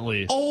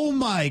 Constantly. Oh,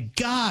 my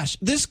gosh.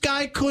 This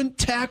guy couldn't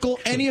tackle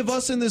any of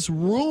us in this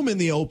room in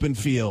the open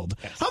field.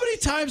 How many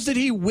times did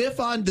he whiff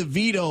on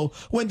DeVito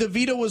when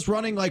DeVito was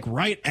running, like,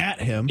 right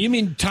at him? You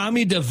mean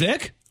Tommy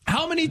DeVic?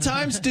 How many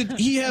times did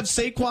he have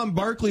Saquon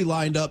Barkley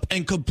lined up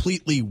and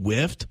completely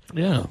whiffed?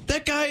 Yeah.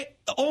 That guy,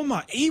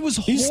 he was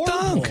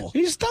horrible.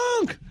 He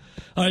stunk.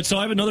 All right, so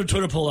I have another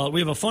Twitter poll out.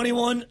 We have a funny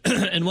one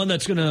and one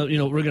that's going to,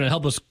 we're going to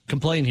help us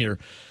complain here.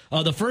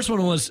 The first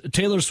one was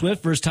Taylor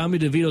Swift versus Tommy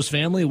DeVito's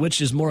family.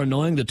 Which is more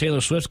annoying, the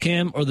Taylor Swift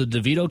cam or the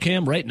DeVito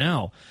cam? Right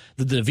now,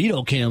 the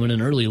DeVito cam in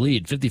an early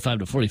lead,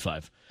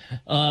 55-45.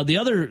 The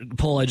other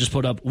poll I just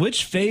put up,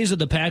 which phase of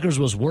the Packers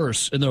was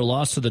worse in their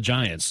loss to the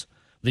Giants?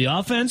 The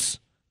offense,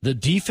 the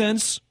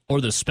defense,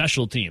 or the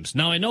special teams?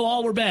 Now, I know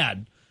all were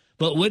bad,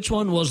 but which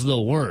one was the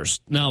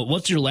worst? Now,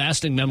 what's your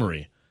lasting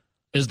memory?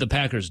 Is the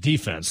Packers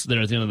defense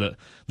there at the end of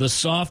the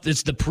soft?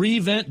 It's the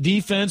prevent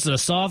defense, the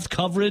soft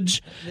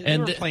coverage, they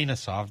were playing a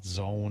soft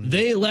zone.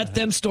 They let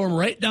them storm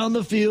right down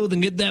the field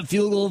and get that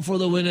field goal for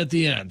the win at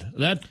the end.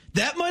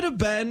 That might have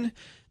been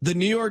the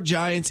New York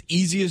Giants'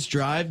 easiest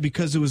drive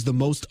because it was the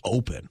most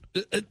open.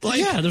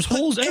 There's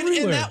holes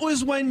everywhere. And that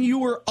was when you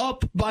were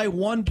up by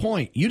 1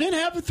 point. You didn't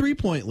have a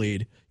 3-point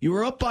lead. You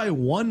were up by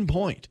 1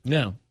 point.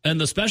 Yeah. And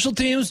the special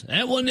teams,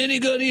 that wasn't any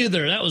good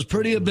either. That was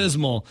pretty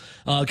abysmal.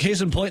 Case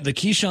in point, the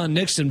Keyshawn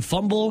Nixon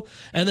fumble.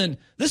 And then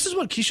this is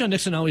what Keyshawn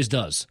Nixon always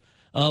does.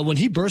 When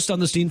he burst on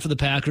the scene for the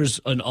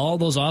Packers and all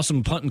those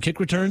awesome punt and kick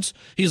returns,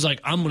 he's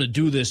like, I'm going to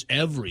do this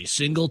every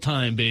single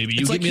time, baby.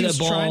 You give me that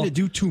ball. He's trying to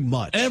do too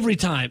much. Every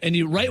time.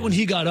 And right when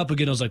he got up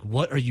again, I was like,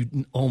 what are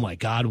you, oh my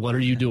God, what are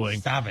you doing?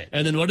 Stop it.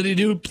 And then what did he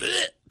do?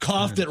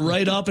 Coughed it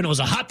right up, and it was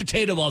a hot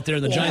potato out there,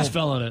 and the Giants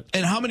fell on it.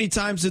 And how many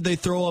times did they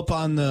throw up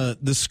on the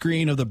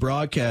screen of the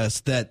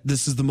broadcast that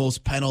this is the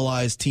most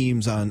penalized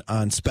teams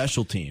on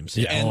special teams?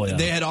 Yeah. And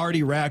they had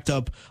already racked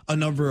up a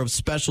number of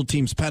special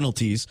teams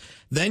penalties.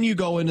 Then you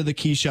go into the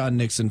Keyshawn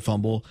Nixon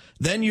fumble.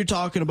 Then you're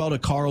talking about a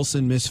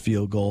Carlson missed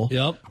field goal.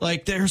 Yep.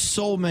 Like, there's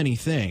so many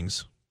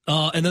things.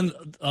 And then,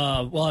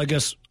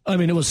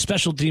 it was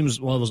special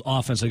teams. Well, it was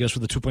offense, I guess, for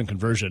the 2-point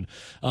conversion.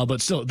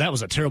 But still, that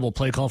was a terrible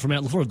play call for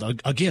Matt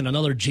LaFleur. Again,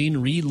 another Gene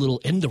Reed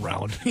little end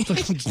around.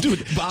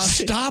 Dude,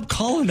 stop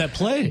calling that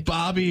play.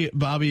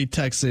 Bobby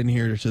texts in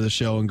here to the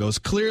show and goes,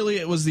 clearly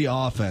it was the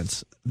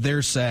offense.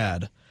 They're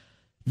sad.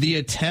 The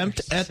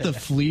attempt at the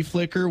flea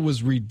flicker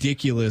was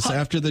ridiculous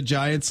after the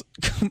Giants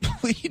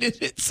completed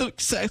it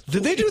successfully.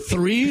 Did they do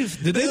three?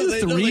 Did they do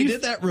three? They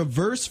did that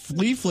reverse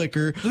flea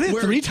flicker. Did they have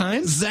 3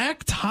 times?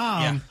 Zach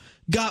Tom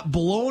got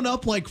blown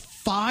up like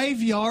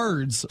 5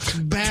 yards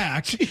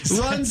back,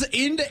 runs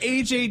into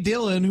A.J.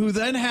 Dillon, who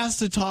then has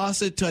to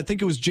toss it to, I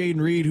think it was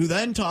Jaden Reed, who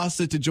then tossed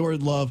it to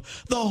Jordan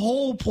Love. The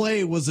whole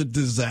play was a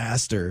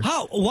disaster.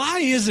 Why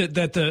is it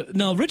that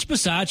Rich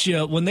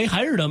Bisaccia, when they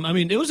hired him,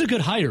 it was a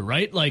good hire,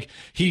 right? Like,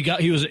 he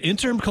was an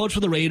interim coach for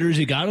the Raiders,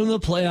 he got into the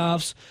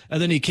playoffs,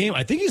 and then he came,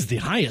 I think he's the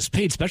highest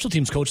paid special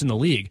teams coach in the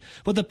league.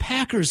 But the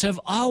Packers have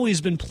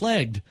always been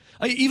plagued.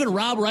 Even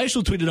Rob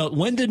Reichel tweeted out,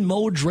 when did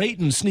Mo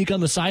Drayton sneak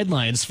on the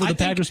sidelines for the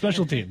Packers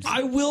special teams?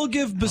 I will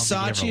give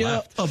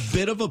Bisaccia a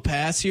bit of a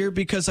pass here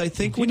because I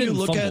think when you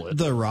look at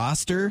the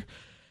roster,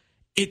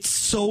 it's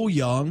so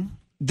young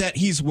that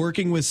he's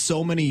working with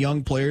so many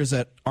young players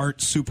that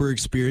aren't super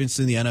experienced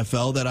in the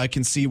NFL that I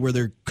can see where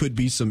there could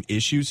be some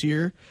issues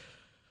here.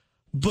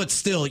 But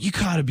still, you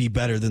got to be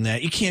better than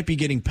that. You can't be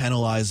getting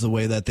penalized the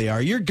way that they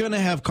are. You're going to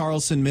have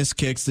Carlson miss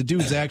kicks. The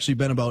dude's actually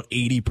been about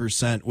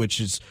 80%,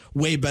 which is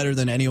way better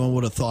than anyone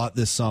would have thought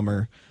this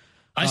summer.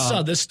 I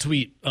saw this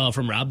tweet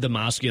from Rob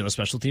Demoski on the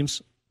special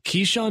teams.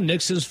 Keyshawn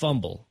Nixon's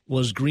fumble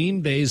was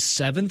Green Bay's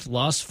 7th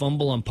lost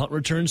fumble on punt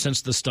return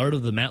since the start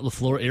of the Matt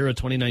LaFleur era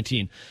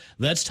 2019.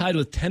 That's tied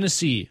with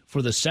Tennessee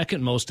for the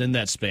second most in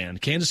that span.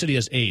 Kansas City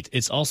has 8.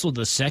 It's also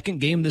the second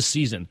game this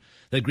season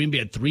that Green Bay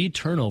had 3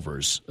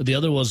 turnovers. The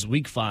other was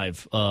Week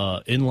 5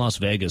 in Las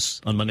Vegas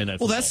on Monday Night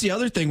Football. Well, that's the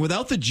other thing.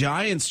 Without the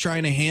Giants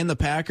trying to hand the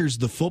Packers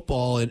the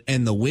football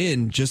and the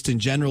win just in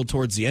general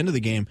towards the end of the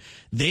game,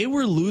 they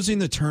were losing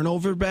the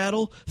turnover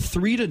battle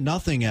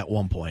 3-0 at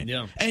one point.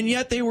 Yeah. And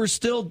yet they were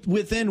still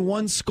within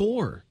 1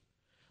 score.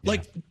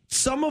 Like,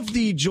 some of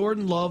the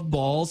Jordan Love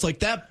balls, like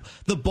that,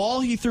 the ball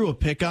he threw a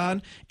pick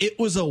on, it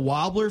was a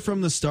wobbler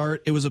from the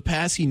start. It was a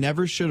pass he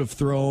never should have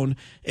thrown.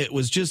 It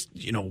was just,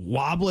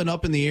 wobbling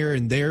up in the air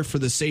and there for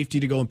the safety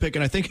to go and pick.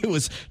 And I think it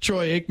was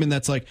Troy Aikman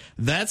that's like,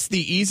 that's the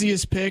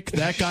easiest pick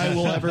that guy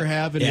will ever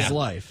have in his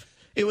life.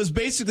 It was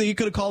basically, he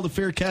could have called a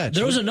fair catch.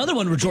 There was another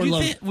one where Jordan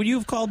Love... Would you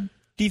have called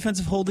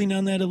defensive holding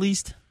on that at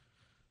least?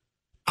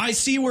 I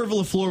see where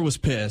LaFleur was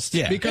pissed.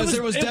 Yeah. Because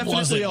there was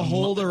definitely a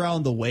hold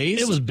around the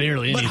waist. It was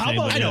barely anything. But how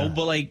about, I know,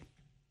 but like,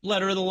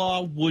 letter of the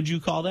law, would you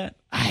call that?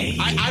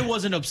 I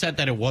wasn't upset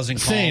that it wasn't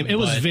called. Same. It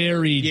was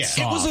very soft.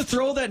 It was a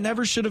throw that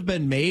never should have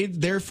been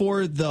made.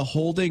 Therefore, the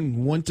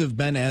holding wouldn't have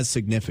been as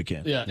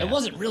significant. Yeah, it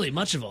wasn't really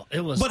much of a.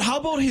 It was. But how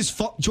about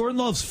Jordan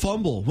Love's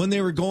fumble when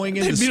they were going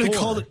in the score?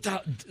 Called it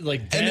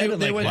like dead,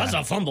 and they went, "That's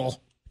a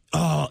fumble."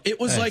 Oh, it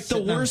was like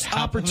the worst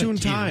opportune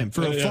time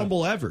for a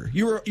fumble ever.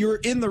 You were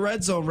in the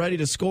red zone ready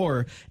to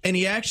score, and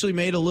he actually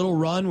made a little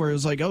run where it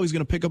was like, oh, he's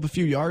going to pick up a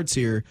few yards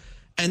here.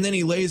 And then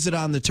he lays it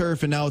on the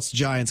turf, and now it's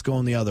Giants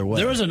going the other way.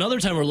 There was another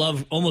time where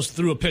Love almost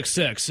threw a pick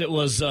six. It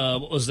was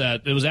what was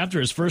that? It was after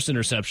his first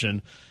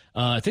interception.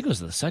 I think it was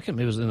the second,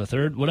 maybe it was in the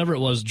third, whatever it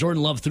was.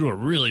 Jordan Love threw a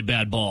really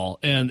bad ball,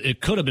 and it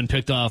could have been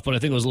picked off, but I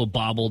think it was a little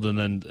bobbled, and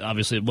then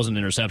obviously it wasn't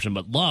an interception.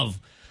 But Love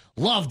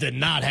did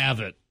not have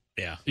it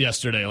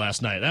yesterday,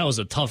 last night. That was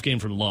a tough game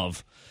from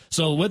Love.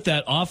 So with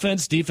that,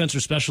 offense, defense, or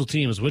special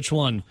teams, which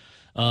one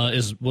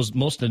was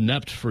most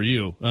inept for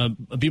you?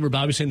 Beaver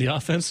Bobby saying the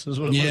offense is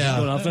what it was.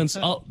 Yeah. Offense.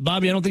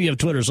 Bobby, I don't think you have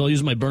Twitter, so I'll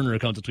use my burner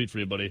account to tweet for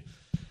you, buddy.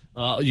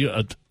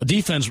 A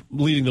defense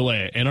leading the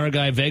way, and our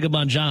guy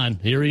Vagabond John,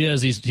 here he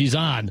is. He's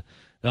on.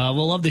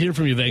 We'll love to hear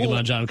from you,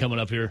 Vagabond John, coming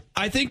up here.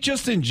 I think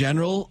just in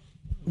general,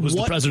 was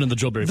the president of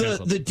the Joe Barry fan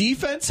club. The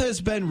defense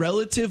has been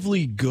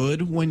relatively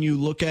good when you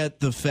look at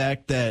the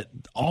fact that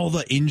all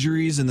the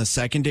injuries in the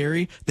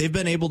secondary, they've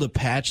been able to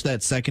patch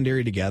that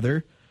secondary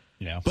together.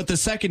 Yeah. But the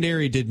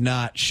secondary did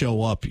not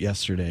show up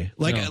yesterday.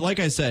 Like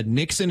I said,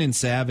 Nixon and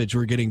Savage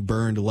were getting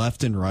burned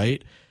left and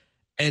right,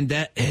 and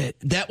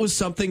that was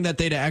something that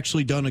they'd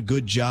actually done a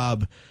good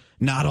job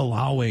not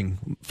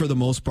allowing for the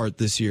most part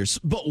this year.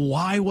 But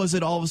why was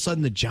it all of a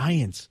sudden the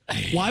Giants?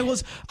 Why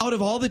was, out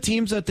of all the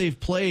teams that they've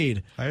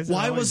played,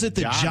 why was it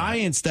the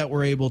Giants that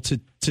were able to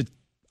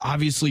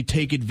obviously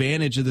take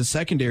advantage of the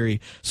secondary?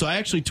 So I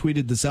actually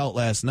tweeted this out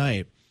last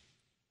night.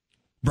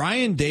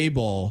 Brian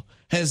Daboll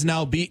has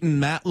now beaten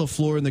Matt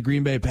LaFleur and the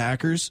Green Bay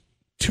Packers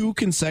 2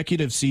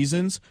 consecutive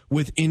seasons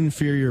with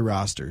inferior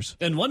rosters.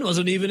 And one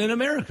wasn't even in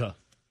America.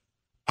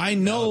 I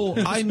know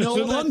that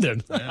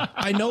London.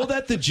 I know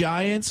that the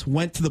Giants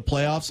went to the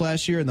playoffs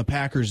last year and the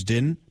Packers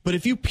didn't. But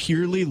if you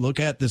purely look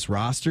at this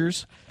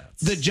rosters,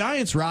 the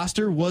Giants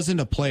roster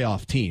wasn't a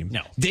playoff team.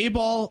 No.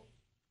 Daboll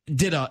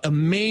did an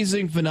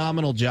amazing,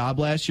 phenomenal job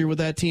last year with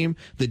that team.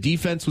 The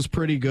defense was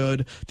pretty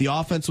good. The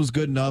offense was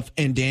good enough,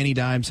 and Danny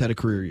Dimes had a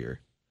career year.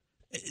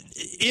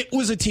 It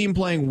was a team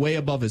playing way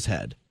above his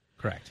head.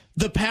 Correct.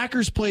 The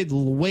Packers played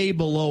way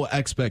below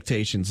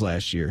expectations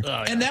last year.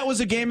 And that was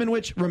a game in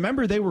which,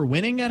 remember, they were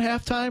winning at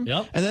halftime,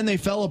 and then they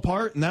fell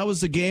apart, and that was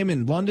the game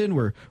in London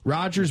where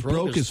Rodgers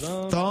broke his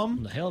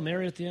thumb. The Hail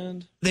Mary at the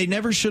end. They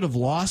never should have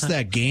lost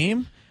that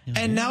game.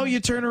 And now you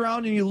turn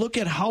around and you look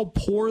at how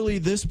poorly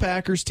this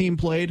Packers team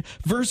played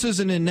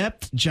versus an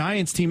inept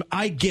Giants team.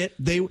 I get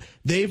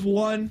they've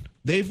won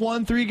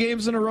 3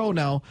 games in a row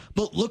now,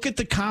 but look at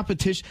the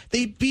competition.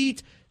 They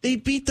beat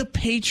the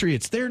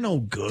Patriots. They're no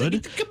good.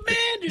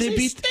 They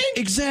beat the Commanders.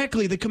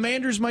 Exactly. The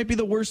Commanders might be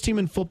the worst team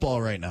in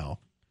football right now.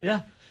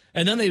 Yeah.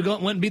 And then they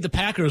went and beat the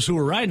Packers, who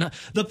were riding.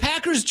 The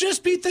Packers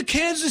just beat the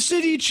Kansas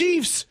City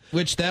Chiefs.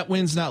 Which that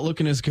win's not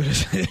looking as good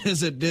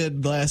as it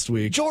did last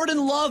week.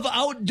 Jordan Love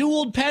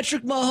outdueled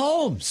Patrick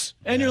Mahomes.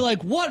 And you're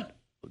like, what?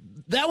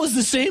 That was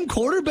the same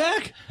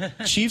quarterback?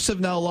 Chiefs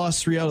have now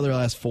lost 3 out of their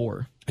last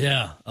 4.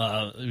 Yeah.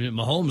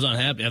 Mahomes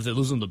unhappy after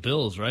losing the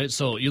Bills, right?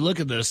 So you look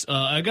at this.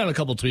 I got a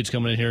couple tweets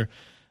coming in here.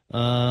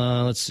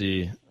 Let's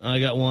see. I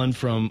got one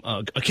from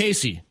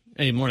Casey.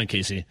 Hey, morning,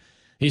 Casey.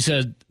 He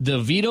said,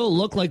 DeVito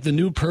looked like the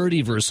new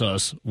Purdy versus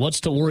us. What's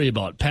to worry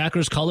about?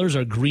 Packers colors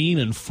are green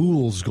and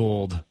fool's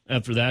gold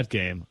after that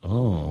game.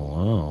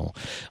 Oh.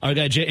 Our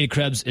guy, J.A.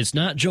 Krebs, it's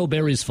not Joe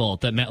Barry's fault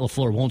that Matt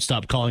LaFleur won't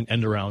stop calling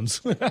end-arounds.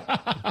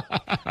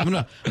 I'm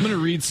gonna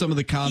read some of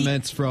the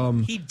comments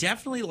from... He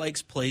definitely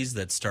likes plays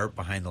that start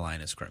behind the line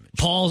of scrimmage.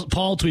 Paul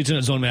tweets in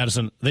at Zone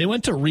Madison, they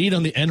went to read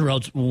on the end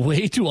routes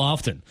way too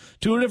often.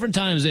 2 different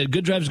times they had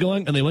good drives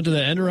going, and they went to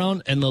the end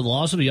around, and the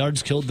loss of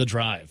yards killed the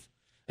drive.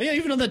 Yeah,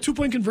 even on that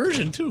 2-point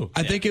conversion, too.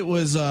 I think it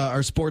was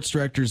our sports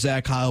director,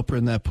 Zach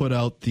Heilprin, that put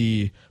out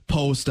the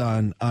post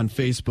on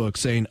Facebook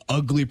saying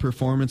ugly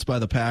performance by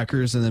the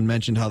Packers and then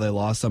mentioned how they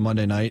lost on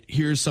Monday night.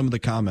 Here's some of the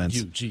comments.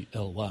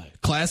 UGLY.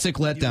 Classic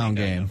letdown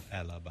game.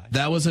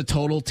 That was a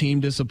total team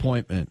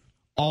disappointment.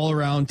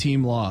 All-around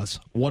team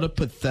loss. What a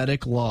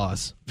pathetic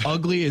loss.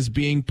 Ugly is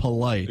being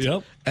polite.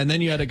 Yep. And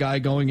then you had a guy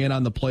going in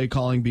on the play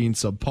calling being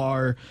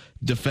subpar.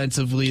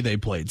 Defensively, they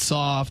played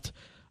soft.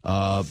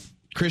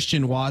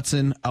 Christian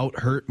Watson out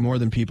hurt more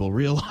than people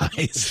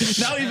realize.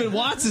 Now even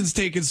Watson's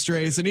taking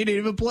strays and he didn't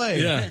even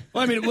play. Yeah.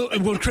 Well, I mean,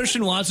 would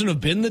Christian Watson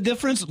have been the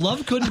difference?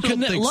 Love couldn't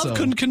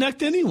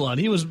connect anyone.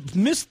 He was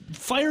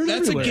misfiring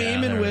That's everywhere. A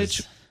game in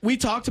which we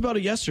talked about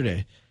it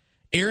yesterday.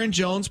 Aaron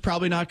Jones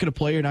probably not going to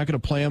play. You're not going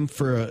to play him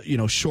for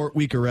a short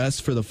week of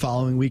rest for the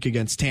following week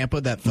against Tampa.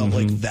 That felt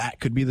like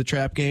that could be the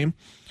trap game.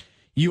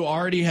 You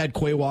already had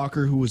Quay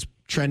Walker, who was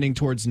trending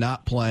towards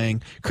not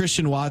playing.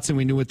 Christian Watson,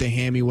 we knew with the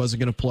hammy wasn't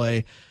going to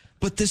play.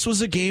 But this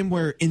was a game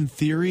where, in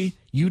theory,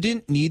 you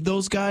didn't need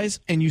those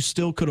guys, and you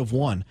still could have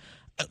won.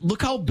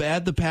 look how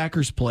bad the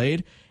Packers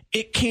played.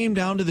 It came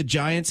down to the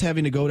Giants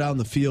having to go down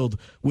the field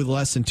with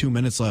less than 2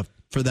 minutes left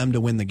for them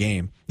to win the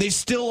game. They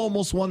still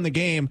almost won the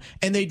game,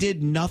 and they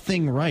did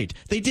nothing right.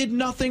 They did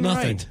nothing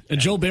right.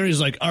 And Joe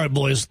Barry's like, all right,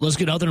 boys, let's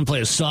get out there and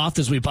play as soft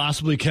as we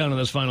possibly can on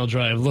this final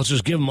drive. Let's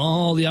just give them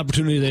all the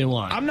opportunity they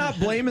want. I'm not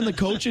blaming the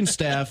coaching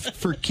staff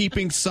for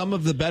keeping some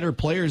of the better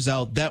players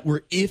out that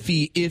were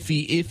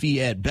iffy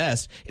at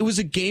best. It was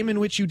a game in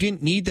which you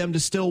didn't need them to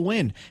still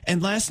win.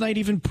 And last night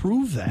even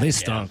proved that. They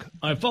stunk.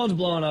 All right, phone's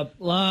blowing up.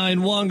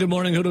 Line 1, good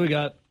morning. Who do we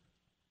got?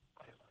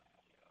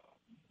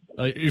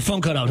 Your phone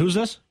cut out. Who's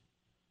this?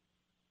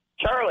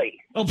 Charlie.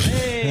 Oh,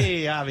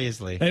 hey,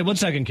 obviously. Hey, 1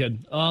 second,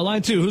 kid.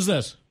 Line 2, who's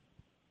this?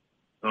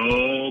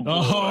 Oh, boy.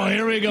 Oh,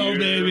 here we go,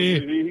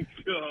 baby.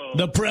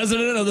 The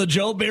president of the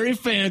Joe Barry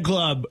fan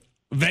club,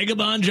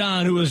 Vagabond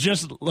John, who was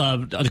just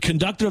a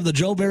conductor of the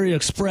Joe Barry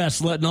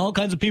Express, letting all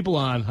kinds of people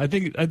on. I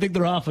think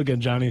they're off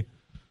again, Johnny.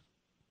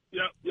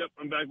 Yep.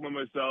 I'm back by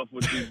myself,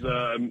 which is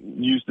I'm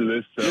used to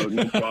this, so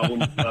no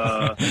problem.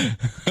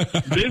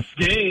 This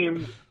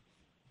game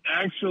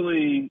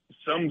actually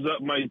sums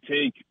up my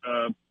take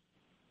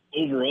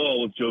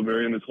overall with Joe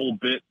Barry and this whole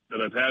bit that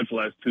I've had for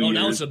the last 2 years.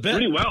 Now it's a bit.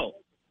 Pretty well.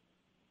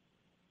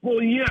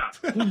 Well, yeah.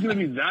 Who's going to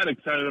be that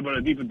excited about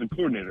a defensive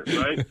coordinator,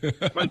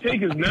 right? My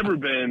take has never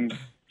been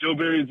Joe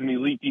Barry's an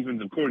elite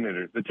defensive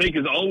coordinator. The take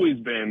has always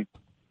been,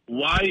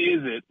 why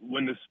is it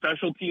when the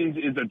special teams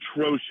is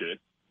atrocious,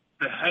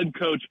 the head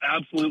coach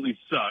absolutely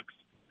sucks,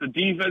 the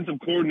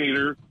defensive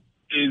coordinator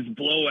is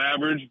below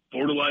average,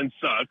 borderline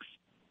sucks,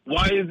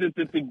 why is it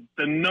that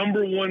the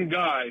number one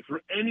guy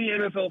for any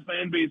NFL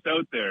fan base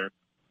out there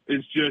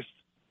is just,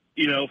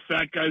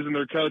 fat guys on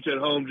their couch at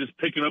home just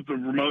picking up the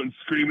remote and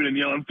screaming and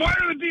yelling, fire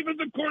the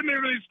defensive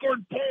coordinator, they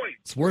scored points.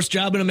 It's the worst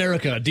job in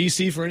America,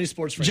 DC, for any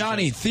sports franchise.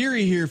 Johnny,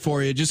 theory here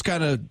for you, just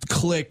kind of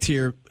clicked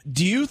here.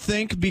 Do you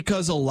think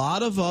because a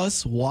lot of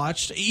us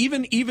watched,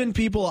 even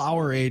people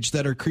our age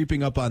that are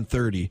creeping up on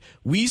 30,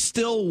 we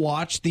still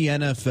watched the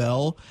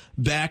NFL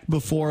back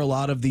before a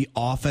lot of the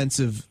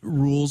offensive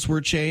rules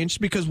were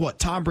changed? Because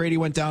Tom Brady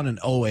went down in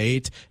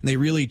 2008, and they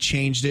really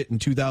changed it in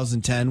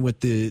 2010 with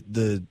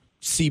the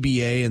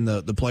CBA and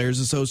the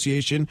Players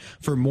Association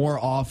for more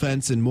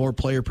offense and more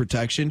player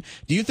protection.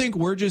 Do you think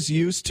we're just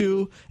used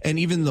to, and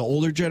even the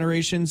older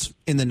generations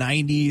in the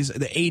 90s,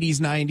 the 80s,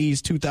 90s,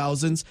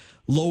 2000s,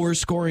 lower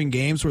scoring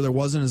games where there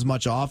wasn't as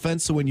much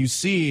offense? So when you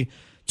see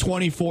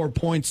 24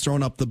 points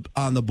thrown up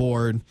on the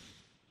board,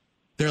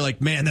 they're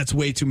like, man, that's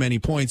way too many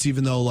points,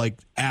 even though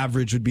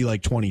average would be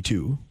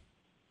 22.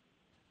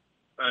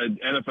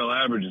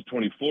 NFL average is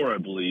 24, I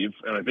believe,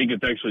 and I think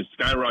it's actually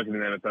skyrocketing in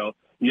the NFL.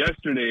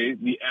 Yesterday,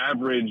 the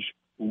average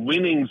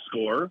winning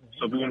score,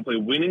 so if we want to play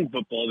winning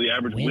football, the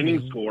average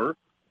winning score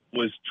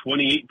was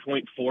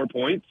 28.4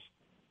 points,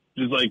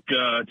 which is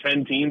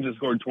 10 teams have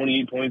scored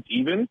 28 points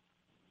even.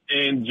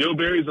 And Joe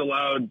Barry's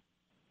allowed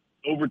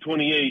over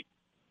 28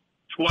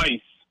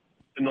 twice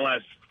in the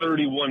last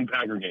 31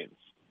 Packer games.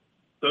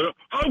 So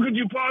how could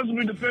you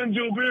possibly defend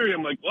Joe Barry?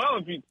 I'm like,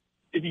 well,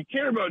 if you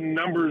care about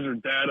numbers or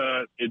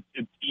data,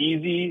 it's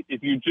easy.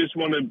 If you just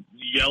want to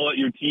yell at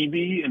your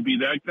TV and be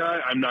that guy,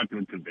 I'm not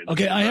going to convince you.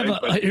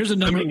 Okay, here's a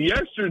number.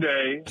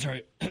 Yesterday...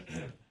 Sorry.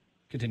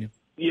 Continue.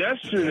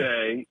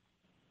 Yesterday,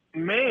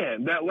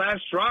 man, that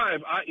last drive,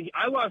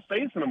 I lost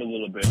faith in him a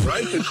little bit,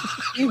 right? Because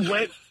he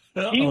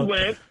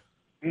went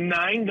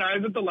 9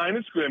 guys at the line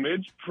of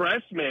scrimmage,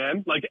 press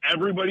man, like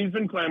everybody's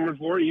been clamoring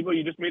for. Evo,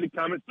 you just made a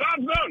comment. Stop,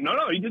 no,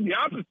 he did the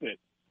opposite.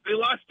 They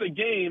lost the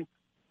game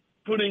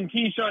putting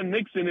Keyshawn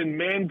Nixon in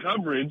man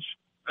coverage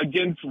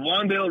against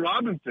Wan'Dale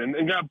Robinson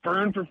and got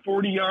burned for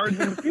 40 yards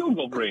in the field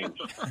goal range.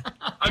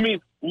 I mean,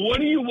 what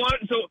do you want?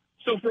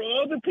 So for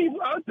all the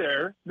people out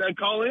there that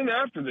call in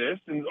after this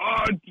and,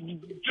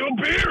 Joe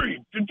Barry.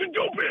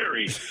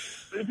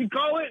 If you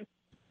call it,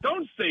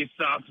 don't say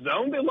soft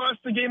zone. They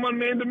lost the game on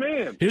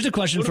man-to-man. Here's a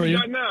question for you.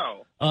 What do we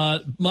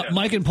got now?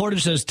 Mike in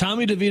Portage says,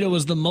 Tommy DeVito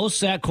was the most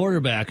sacked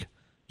quarterback,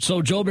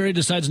 so Joe Barry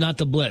decides not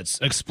to blitz.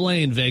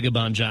 Explain,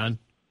 Vagabond John.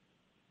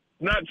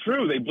 Not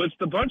true. They blitzed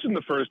a bunch in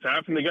the first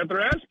half, and they got their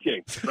ass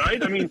kicked,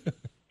 right? I mean,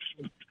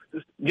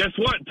 guess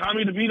what?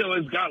 Tommy DeVito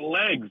has got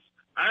legs.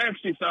 I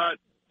actually thought,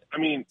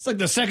 it's like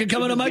the second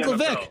coming of Michael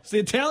Vick. It's the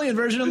Italian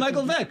version of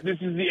Michael Vick. This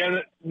is the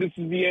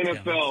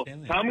NFL.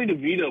 Yeah, Tommy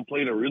DeVito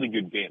played a really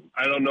good game.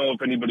 I don't know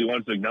if anybody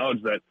wants to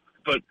acknowledge that,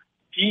 but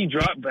he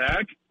dropped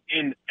back,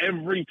 and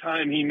every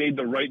time he made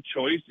the right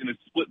choice in a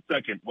split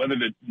second, whether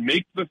to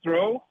make the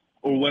throw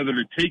or whether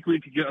to take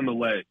lead to get on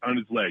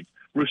his leg.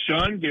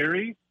 Rashawn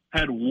Gary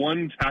had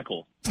 1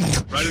 tackle,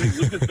 right? I think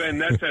Lucas Van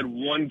Ness had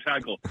 1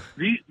 tackle.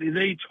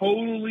 They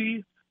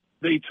totally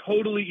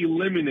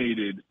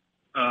eliminated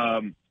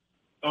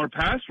our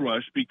pass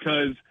rush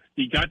because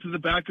he got to the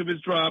back of his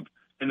drop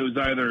and it was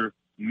either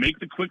make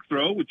the quick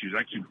throw, which is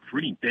actually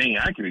pretty dang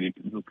accurate.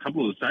 A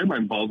couple of the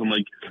sideline balls, I'm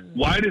like,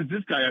 why does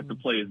this guy have to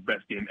play his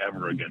best game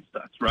ever against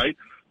us, right?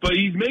 But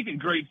he's making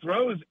great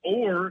throws,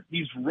 or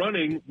he's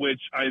running,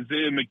 which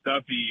Isaiah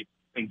McDuffie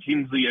and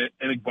Kingsley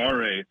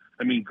Enagbare,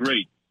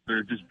 great.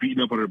 They're just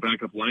beating up on our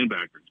backup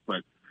linebackers.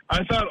 But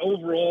I thought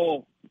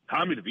overall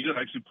Tommy DeVito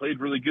actually played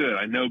really good.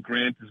 I know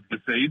Grant is going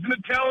to say he's an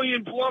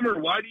Italian plumber.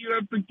 Why do you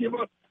have to give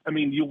up? I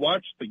mean, you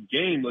watched the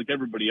game like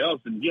everybody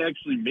else, and he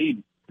actually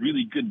made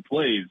really good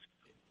plays.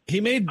 He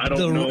made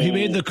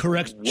the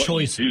correct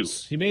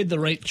choices. He made the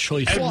right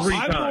choices. Well,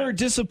 I'm more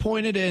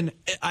disappointed in.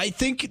 I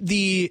think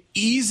the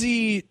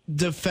easy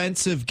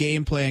defensive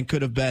game plan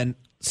could have been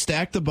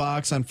stack the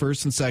box on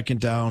first and second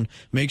down,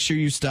 make sure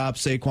you stop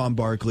Saquon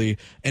Barkley,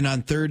 and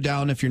on third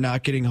down, if you're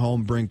not getting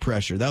home, bring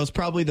pressure. That was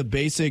probably the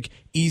basic,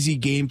 easy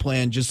game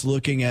plan just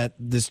looking at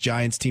this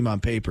Giants team on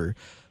paper.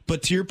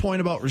 But to your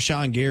point about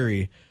Rashawn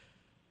Gary,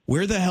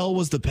 where the hell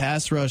was the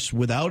pass rush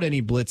without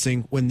any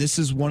blitzing when this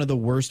is one of the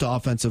worst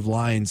offensive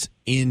lines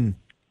in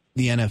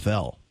the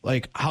NFL?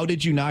 Like, how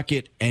did you not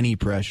get any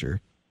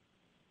pressure?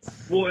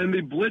 Well, and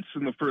they blitzed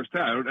in the first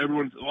half.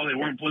 Everyone's, they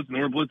weren't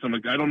blitzing. I'm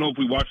like, I don't know if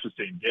we watched the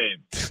same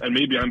game. And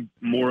maybe I'm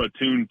more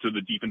attuned to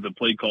the defensive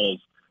play calls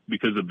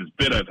because of this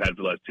bit I've had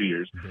for the last 2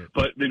 years.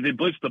 But they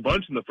blitzed a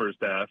bunch in the first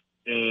half,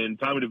 and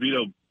Tommy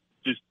DeVito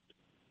just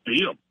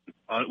beat him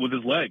with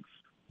his legs.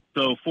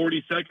 So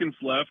 40 seconds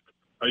left.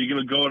 Are you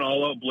going to go an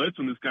all-out blitz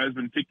when this guy's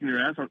been kicking your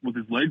ass with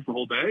his legs the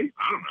whole day?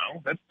 I don't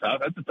know. That's tough.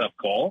 That's a tough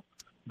call.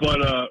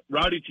 But,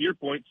 Roddy, to your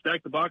point,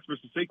 stack the box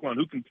versus Saquon.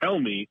 Who can tell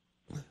me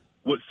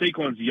what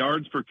Saquon's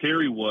yards per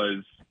carry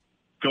was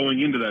going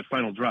into that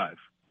final drive?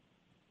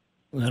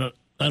 I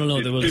don't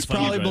know. There was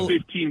probably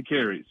 15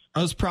 carries.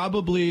 I was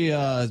probably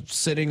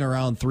sitting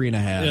around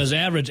 3.5. His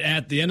average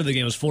at the end of the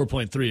game was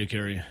 4.3 a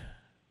carry.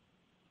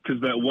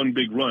 Because that one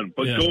big run.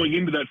 But going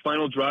into that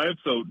final drive,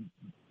 so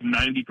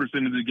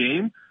 90% of the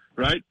game,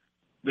 right,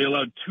 they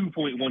allowed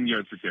 2.1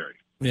 yards per carry.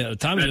 Yeah,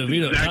 Tommy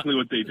DeVito. Exactly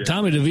what they did.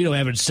 Tommy DeVito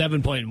averaged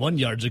 7.1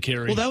 yards a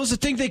carry. Well, that was the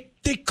thing.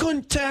 They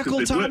couldn't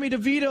tackle Tommy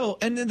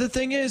DeVito. And the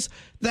thing is,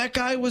 that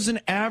guy was an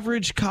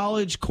average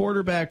college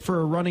quarterback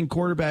for a running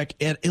quarterback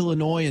at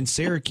Illinois and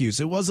Syracuse.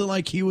 It wasn't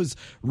like he was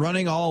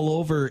running all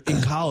over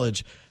in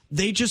college.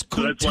 They just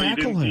couldn't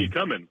tackle him. That's why you didn't see it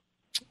coming.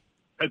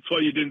 That's why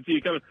you didn't see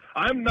it coming.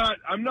 I'm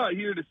not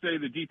here to say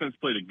the defense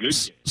played a good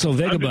game. So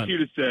Vagabond. I'm just here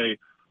to say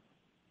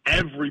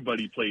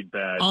everybody played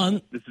bad.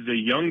 This is a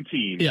young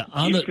team. Yeah,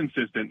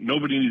 inconsistent.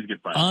 Nobody needs to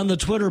get fired. On the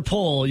Twitter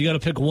poll, you got to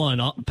pick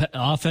one: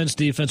 offense,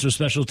 defense, or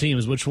special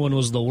teams. Which one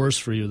was the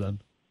worst for you then?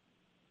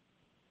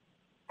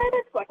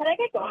 Can I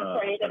get going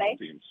for you today?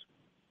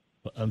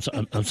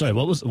 I'm sorry.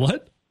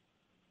 What?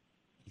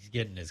 He's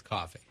getting his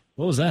coffee.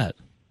 What was that?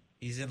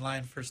 He's in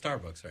line for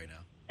Starbucks right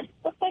now.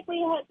 Looks like we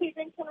had 2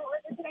 drinks on our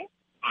order today.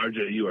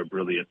 RJ, you are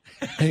brilliant.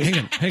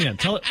 Hang on.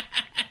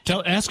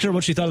 Ask her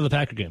what she thought of the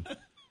Packer game.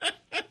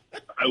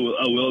 I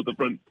will at the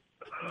front.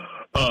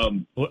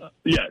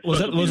 Yeah. Was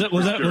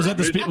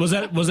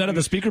that at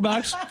the speaker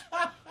box?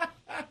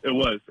 It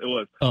was.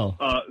 Oh.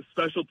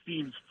 Special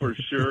teams for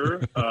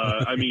sure.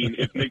 I mean,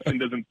 if Nixon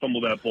doesn't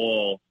fumble that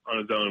ball on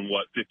his own,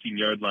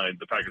 15-yard line,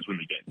 the Packers win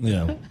the game.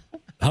 Yeah.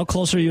 How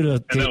close are you to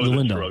the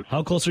window? Atrocious.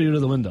 How close are you to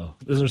the window?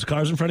 Is there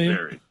cars in front of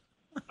you?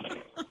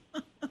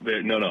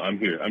 Very. No, I'm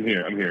here.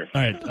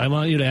 All right. I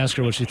want you to ask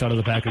her what she thought of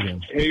the Packer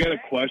game. Hey, I got a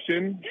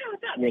question. Yeah,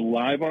 what's up? We're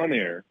live on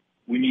air.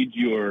 We need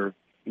your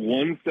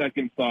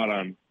 1-second thought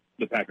on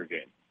the Packer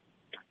game.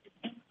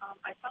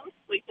 I fell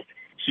asleep.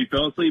 She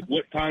fell asleep.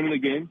 What time in the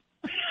game?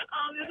 It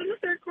was in the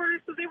third quarter,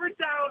 so they were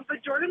down.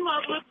 But Jordan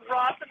Love was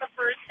rough in the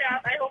first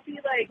half. I hope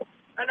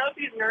I don't know if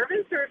he's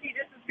nervous or if he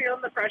just is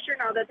feeling the pressure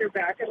now that they're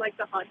back in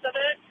the hunt of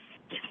it.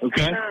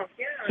 Okay.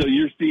 So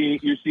you're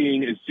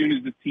seeing as soon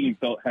as the team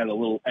had a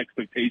little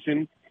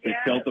expectation, they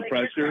felt the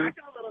pressure,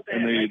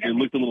 and they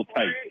looked a little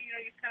tight.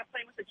 He's kind of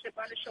playing with a chip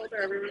on his shoulder.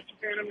 Everyone's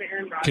comparing him to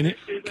Aaron Rodgers.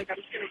 He's like, I'm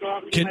just going to go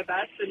out and do my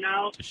best. And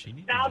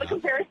now the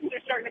comparisons are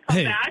starting to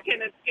come back,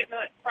 and it's getting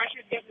the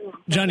pressure's getting him.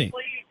 Johnny,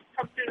 hopefully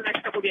come through the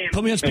next couple games.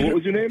 Put me on speaker. And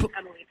what was your name?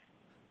 Emily.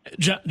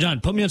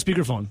 John, put me on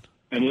speakerphone.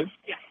 Emily?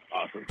 Yeah.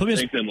 Awesome.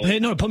 Thanks, Emily. Hey,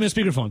 no, put me on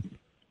speakerphone.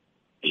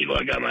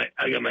 I got my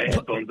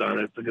headphones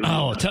on.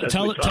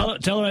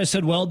 Tell her I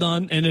said well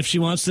done, and if she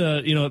wants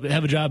to,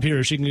 have a job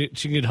here, she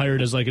can get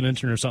hired as an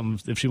intern or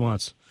something if she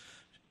wants.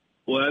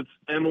 Well, that's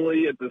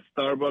Emily at the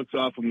Starbucks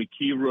off of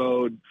McKee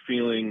Road.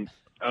 Feeling,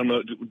 I don't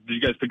know. Did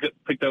you guys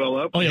pick that all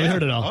up? Oh yeah, we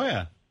heard it all. Oh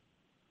yeah.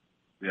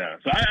 Yeah.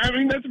 So I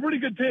mean, that's a pretty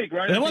good take,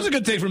 right? That was a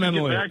good take from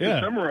Emily.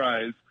 To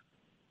summarize,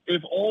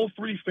 if all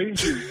three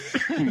faces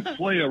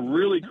play a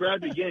really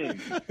crappy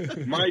game,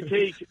 my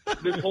take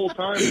this whole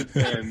time has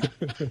been,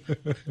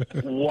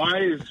 why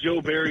is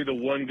Joe Barry the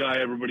one guy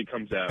everybody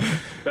comes after?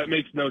 That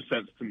makes no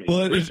sense to me.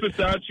 Well, Rich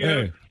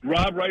Bisaccia,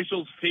 Rob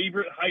Reichel's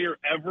favorite hire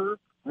ever,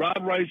 Rob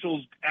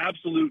Reichel's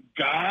absolute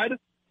god,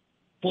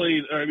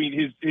 played,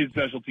 his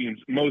special teams,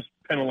 most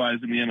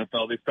penalized in the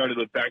NFL. They started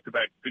with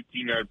back-to-back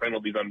 15-yard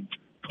penalties on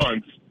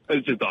punts.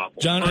 It's just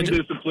awful. John,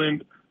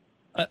 undisciplined.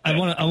 I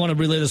want to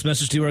relay this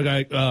message to you. Our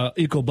guy,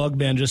 Eco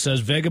Bugman, just says,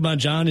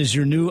 Vagabond John is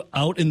your new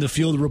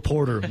out-in-the-field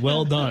reporter.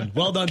 Well done.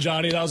 Well done,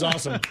 Johnny. That was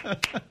awesome.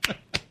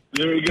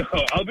 There we go.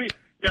 I'll be,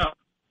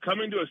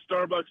 coming to a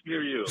Starbucks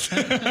near you.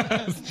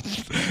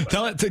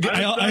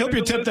 I hope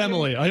you tipped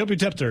Emily. I hope you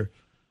tipped her.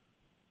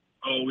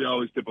 we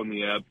always tip on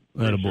the app.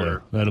 That a boy.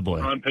 Sure. That a boy.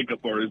 On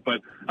pickup orders.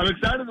 But I'm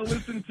excited to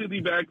listen to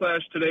the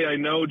backlash today. I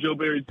know Joe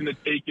Barry's going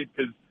to take it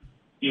because,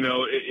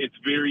 it's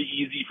very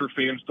easy for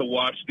fans to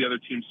watch the other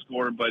team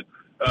score. But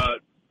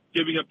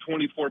giving up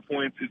 24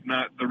 points is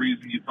not the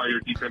reason you fire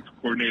defensive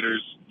coordinators.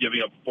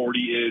 Giving up 40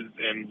 is,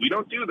 and we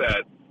don't do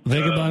that.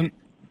 Vagabond.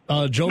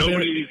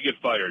 Nobody needs to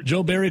get fired.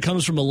 Joe Barry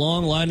comes from a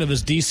long line of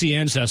his DC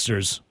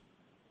ancestors.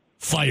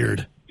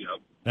 Fired. Yep.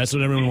 That's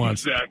what everyone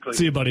wants. Exactly.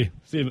 See you, buddy.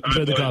 See you.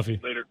 Enjoy the coffee.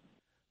 Later.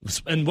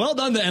 And well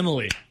done to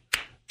Emily.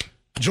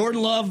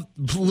 Jordan Love,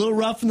 a little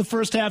rough in the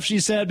first half, she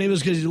said. Maybe it was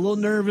because he's a little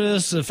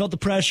nervous, felt the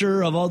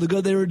pressure of all the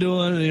good they were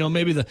doing.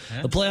 Maybe the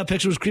playoff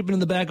picture was creeping in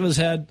the back of his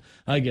head.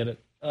 I get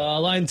it.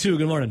 Line 2,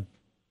 good morning.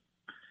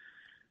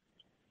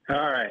 All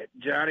right,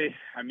 Johnny,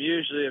 I'm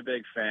usually a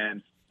big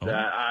fan.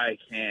 I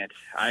can't.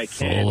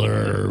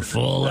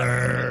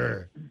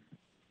 Fuller.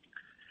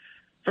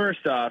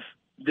 First off,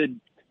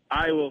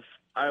 I will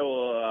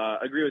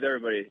agree with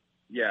everybody.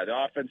 Yeah, the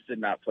offense did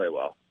not play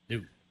well.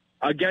 Dude.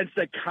 Against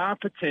a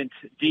competent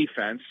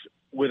defense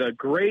with a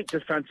great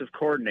defensive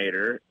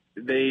coordinator,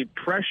 they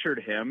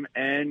pressured him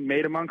and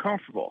made him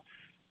uncomfortable.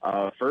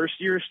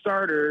 First-year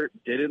starter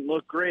didn't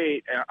look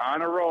great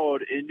on a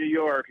road in New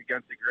York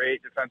against a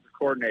great defensive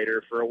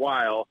coordinator for a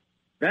while.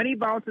 Then he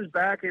bounces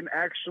back and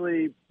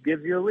actually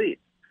gives you a lead.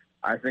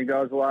 I think that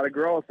was a lot of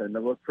growth, and it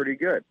looked pretty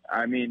good.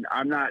 I mean,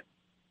 I'm not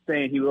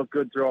saying he looked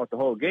good throughout the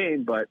whole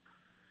game, but,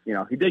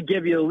 he did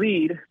give you a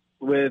lead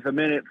with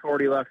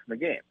 1:40 left in the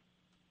game.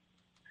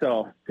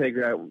 So take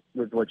that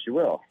with what you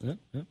will. Yeah.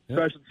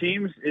 Special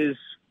teams is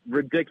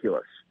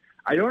ridiculous.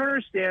 I don't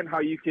understand how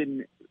you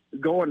can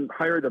go and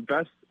hire the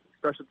best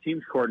special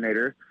teams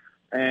coordinator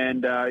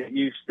and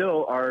you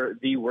still are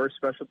the worst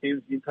special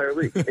teams in the entire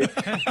league.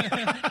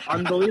 It's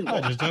unbelievable.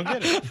 I just don't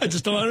get it. I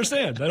just don't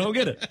understand. I don't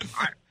get it.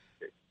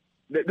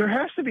 There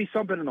has to be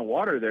something in the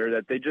water there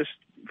that they just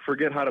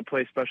forget how to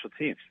play special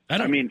teams.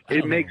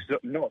 It makes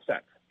no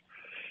sense.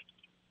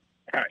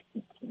 All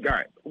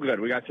right, good.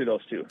 We got through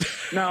those two.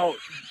 Now,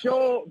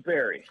 Joe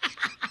Barry.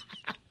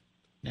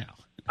 Now,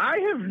 I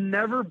have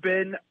never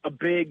been a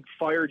big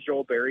fire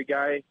Joe Barry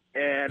guy,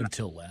 and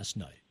until last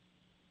night.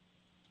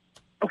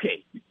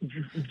 Okay,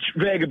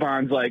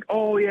 Vagabond's like,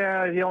 oh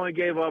yeah, he only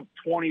gave up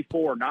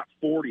 24, not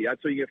 40.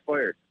 That's why you get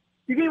fired.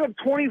 You gave up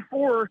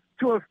 24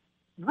 to a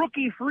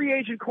rookie free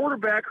agent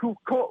quarterback who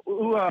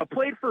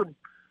played for,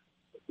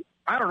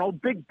 I don't know,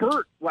 Big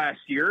Bert last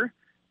year.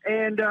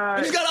 And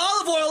he's got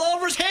olive oil all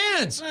over his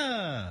hands.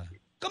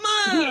 Come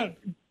on.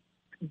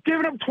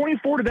 Giving up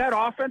 24 to that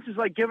offense is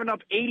like giving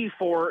up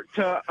 84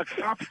 to a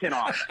competent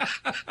offense.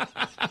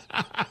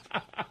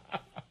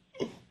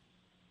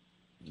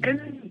 And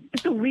then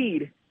it's a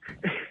lead.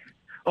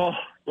 Oh,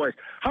 boys.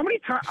 How many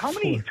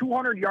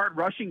 200-yard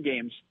rushing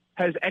games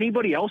has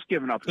anybody else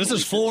given up? This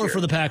is 4 for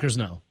the Packers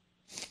now.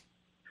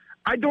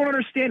 I don't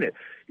understand it.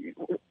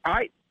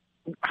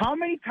 How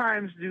many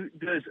times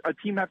does a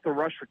team have to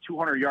rush for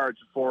 200 yards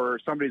before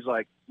somebody's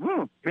like,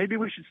 maybe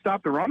we should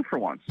stop the run for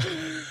once?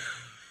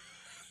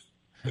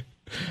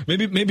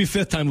 Maybe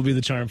fifth time will be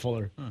the charm,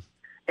 Fuller.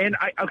 And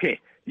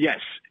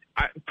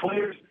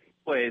players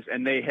plays,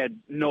 and they had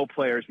no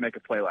players make a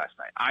play last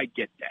night. I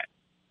get that,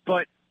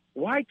 but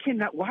why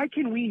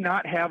can we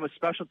not have a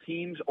special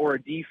teams or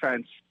a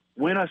defense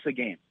win us a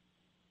game?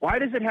 Why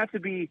does it have to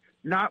be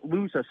not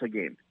lose us a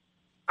game?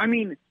 I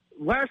mean,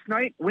 last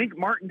night, Wink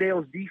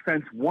Martindale's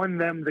defense won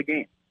them the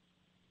game.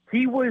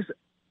 He was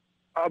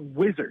a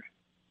wizard.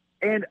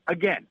 And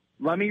again,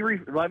 let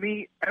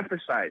me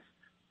emphasize,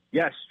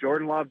 yes,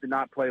 Jordan Love did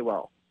not play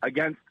well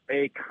against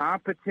a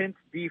competent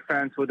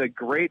defense with a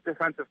great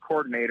defensive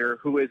coordinator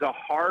who is a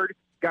hard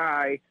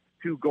guy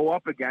to go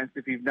up against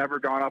if you've never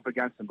gone up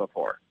against him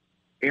before.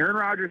 Aaron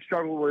Rodgers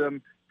struggled with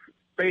him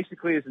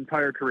basically his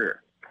entire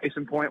career. Case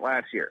in point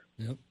last year.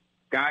 Yep.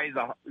 Guys,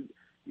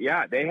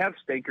 they have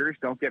stinkers,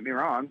 don't get me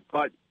wrong,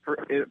 but for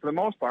the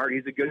most part,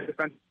 he's a good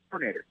defensive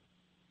coordinator.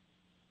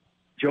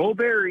 Joe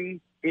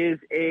Barry is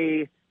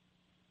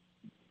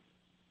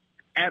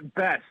at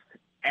best,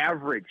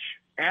 average.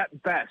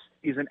 At best,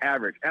 he's an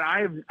average.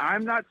 And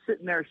I'm not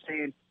sitting there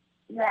saying,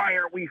 why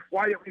didn't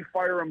we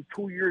fire him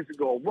 2 years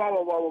ago? Blah,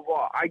 blah, blah, blah,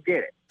 blah. I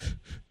get it.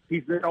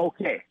 He's been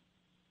okay.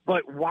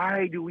 But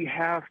why do we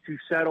have to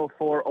settle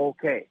for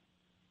okay?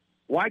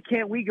 Why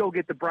can't we go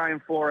get the Brian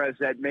Flores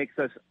that makes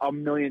us a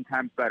million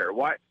times better?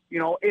 Why,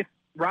 if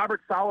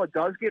Robert Saleh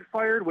does get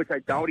fired, which I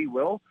doubt he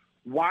will,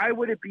 why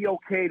would it be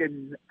okay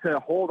to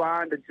hold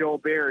on to Joe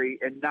Barry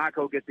and not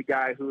go get the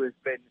guy who has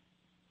been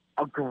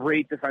a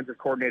great defensive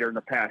coordinator in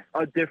the past,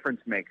 a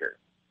difference maker?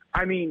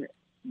 I mean,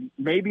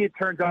 maybe it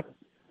turns out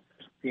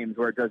teams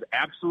where it does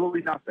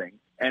absolutely nothing,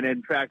 and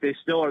in fact, they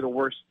still are the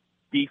worst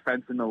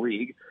defense in the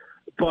league,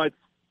 but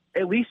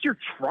at least you're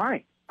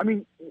trying. I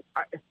mean,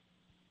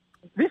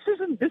 this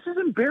is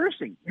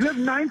embarrassing. You have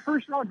 9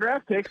 first-round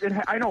draft picks,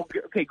 and I know,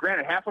 okay,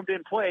 granted, half of them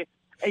didn't play,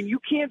 and you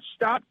can't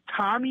stop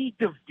Tommy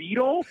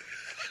DeVito,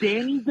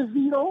 Danny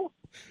DeVito.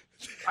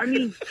 I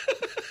mean,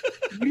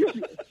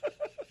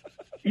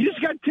 you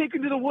just got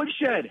taken to the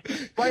woodshed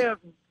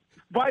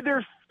by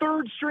their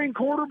third-string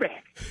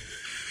quarterback.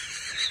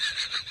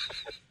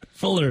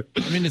 Fuller.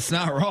 I mean, it's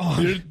not wrong.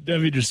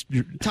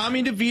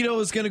 Tommy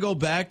DeVito is going to go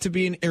back to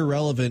being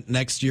irrelevant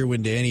next year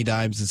when Danny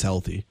Dimes is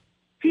healthy.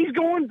 He's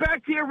going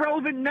back to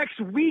irrelevant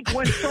next week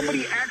when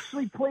somebody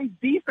actually plays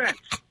defense.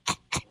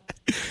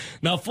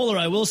 Now, Fuller,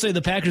 I will say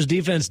the Packers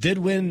defense did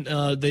win.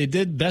 They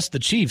did best the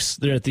Chiefs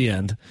there at the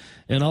end.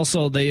 And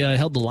also they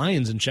held the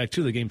Lions in check,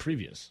 too, the game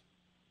previous.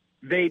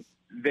 They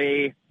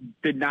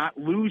did not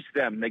lose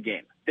them the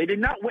game. They did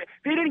not win.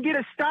 They didn't get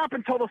a stop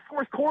until the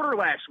fourth quarter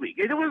last week.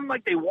 It wasn't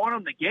like they won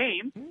them the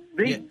game.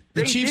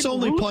 The Chiefs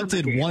only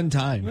punted one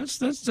time.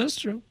 That's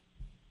true.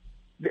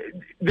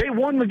 They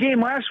won the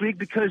game last week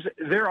because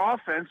their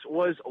offense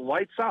was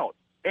lights out.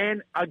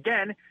 And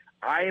again,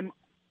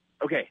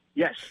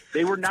 yes,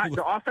 they were not.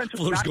 The offense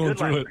was not good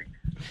last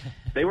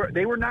night.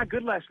 They were not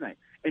good last night.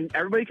 And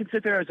everybody can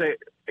sit there and say,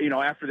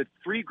 after the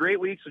 3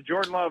 great weeks of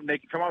Jordan Love, they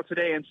can come out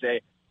today and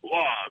say,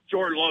 "Wow,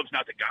 Jordan Love's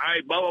not the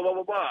guy." Blah blah blah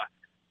blah blah.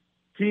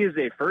 He is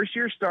a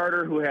first-year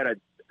starter who had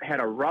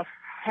a rough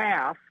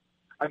half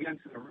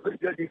against a really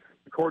good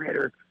defensive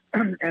coordinator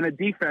and a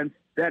defense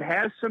that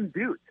has some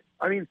dudes.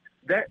 I mean,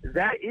 that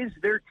is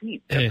their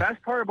team. The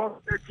best part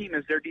about their team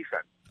is their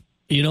defense.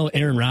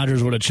 Aaron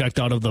Rodgers would have checked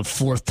out of the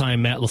 4th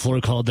time Matt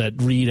LaFleur called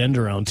that read end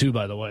around too.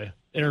 By the way,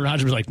 Aaron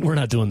Rodgers was like, "We're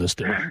not doing this,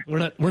 dude. We're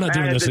not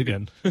doing this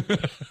again."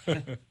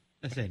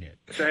 This ain't it.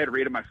 I had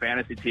Reed on my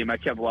fantasy team. I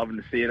kept loving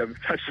to see it.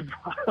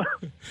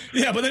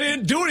 Yeah, but they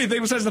didn't do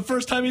anything besides the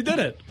first time he did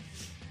it.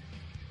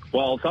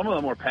 Well, some of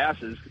them were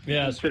passes.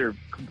 Yeah, considered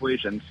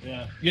completions.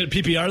 Yeah, you get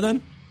a PPR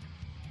then?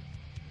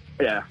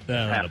 Yeah,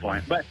 half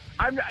point. But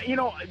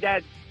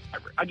that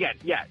again,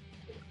 yeah.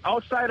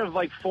 Outside of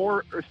like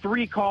 4 or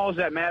 3 calls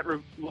that Matt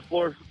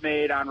LaFleur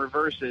made on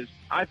reverses,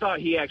 I thought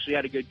he actually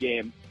had a good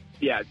game.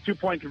 Yeah,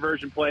 2-point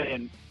conversion play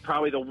and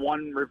probably the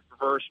one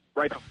reverse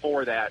right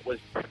before that was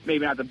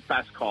maybe not the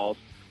best calls.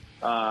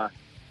 But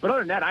other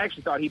than that, I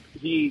actually thought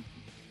he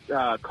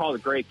called a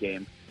great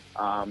game.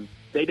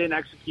 They didn't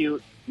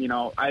execute.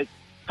 It's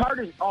hard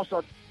to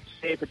also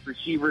say if it's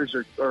receivers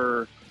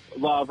or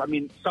Love. I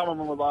mean, some of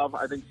them were Love.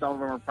 I think some of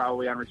them are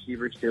probably on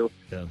receivers too.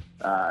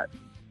 Yeah.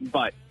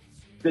 But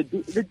the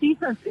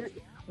defense.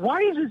 Why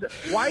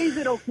is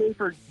it okay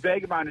for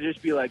Vagabond to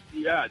just be like,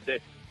 yeah,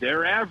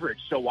 they're average,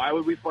 so why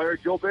would we fire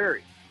Joe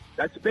Barry?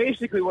 That's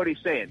basically what he's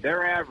saying.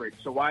 They're average,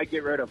 so why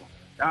get rid of them?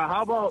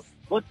 How about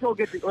let's go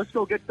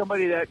get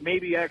somebody that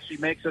maybe actually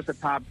makes us a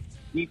top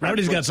defense.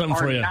 Rowdy's got something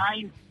for you.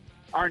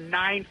 Our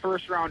 9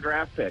 first-round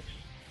draft picks.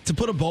 To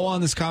put a bow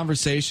on this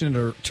conversation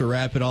or to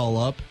wrap it all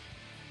up,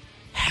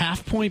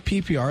 half-point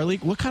PPR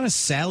league? What kind of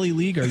Sally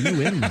league are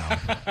you in now?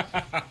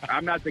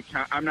 I'm not the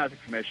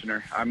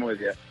commissioner. I'm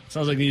with you.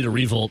 Sounds like you need a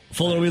revolt.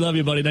 Fuller, we love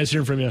you, buddy. Nice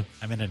hearing from you.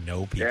 I'm in a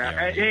no PPR.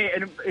 Yeah, hey,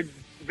 and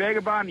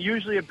Vagabond,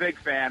 usually a big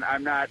fan.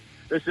 I'm not.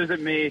 This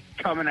isn't me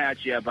coming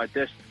at you, but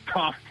this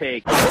tough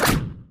take.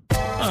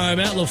 All right,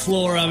 Matt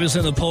LaFleur, obviously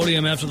on the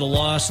podium after the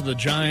loss of the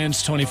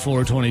Giants,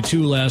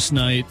 24-22 last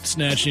night,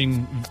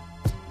 snatching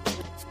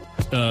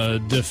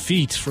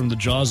defeat from the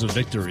jaws of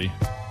victory.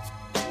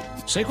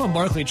 Saquon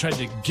Barkley tried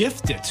to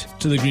gift it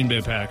to the Green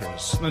Bay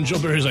Packers. And then Joe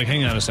Barry's like,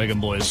 hang on a second,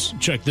 boys.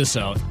 Check this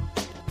out.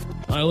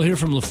 All right, we'll hear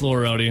from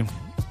LaFleur, Rowdy.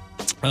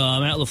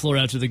 Matt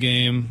LaFleur after the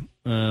game.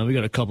 We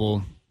got a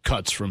couple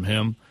cuts from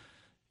him.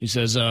 He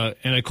says, and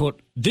I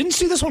quote, "Didn't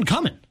see this one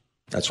coming."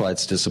 That's why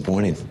it's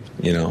disappointing.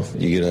 You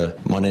get a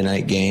Monday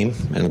night game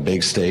and a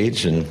big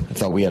stage, and I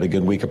thought we had a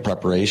good week of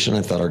preparation.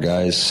 I thought our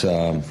guys,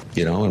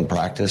 in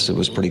practice, it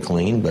was pretty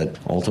clean, but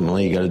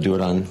ultimately you got to do it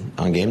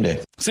on game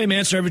day. Same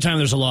answer every time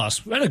there's a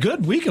loss. We had a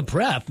good week of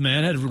prep,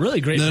 man. Had really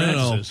great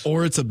practices. No.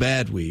 Or it's a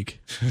bad week.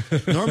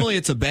 Normally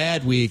it's a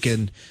bad week,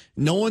 and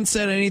no one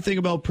said anything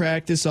about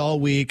practice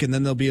all week, and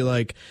then they'll be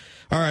like,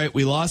 all right,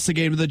 we lost the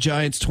game to the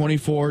Giants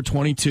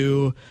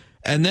 24-22.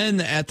 And then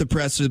at the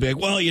press, they'll be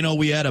like, well,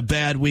 we had a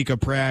bad week of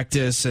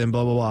practice and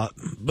blah, blah, blah.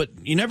 But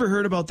you never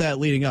heard about that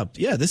leading up.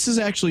 Yeah, this is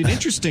actually an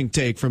interesting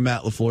take from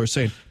Matt LaFleur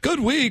saying,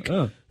 good week.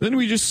 Then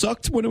we just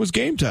sucked when it was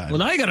game time. Well,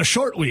 now you got a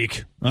short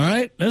week. All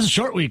right? There's a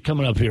short week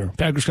coming up here.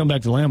 Packers come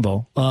back to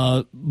Lambeau.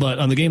 But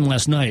on the game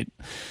last night,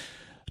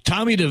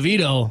 Tommy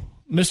DeVito,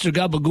 Mr.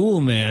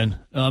 Gabagool, man.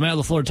 Matt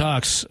LaFleur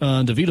talks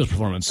on DeVito's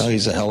performance. Oh,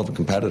 he's a hell of a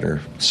competitor.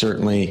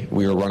 Certainly,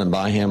 we were running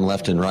by him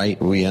left and right.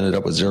 We ended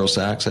up with 0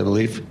 sacks, I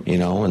believe,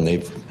 and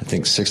they've, I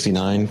think,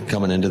 69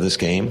 coming into this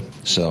game.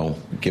 So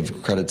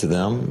give credit to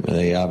them.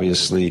 They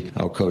obviously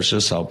outcoached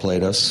us,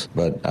 outplayed us.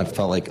 But I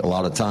felt like a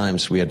lot of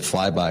times we had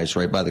flybys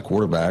right by the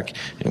quarterback,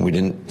 and we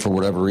didn't, for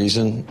whatever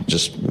reason,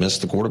 just miss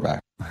the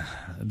quarterback.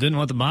 Didn't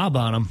want the mob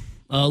on him.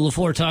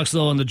 LaFleur talks,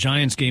 though, on the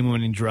Giants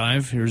game-winning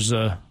drive. Here's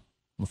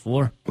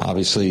LaFleur.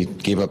 Obviously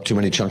gave up too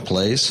many chunk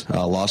plays,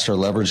 lost our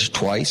leverage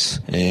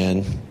twice,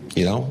 and,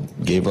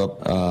 gave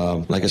up,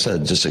 like I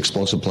said, just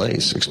explosive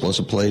plays.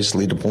 Explosive plays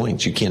lead to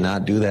points. You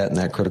cannot do that in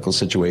that critical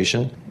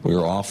situation. We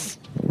were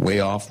way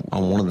off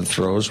on one of the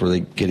throws where they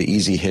get an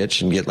easy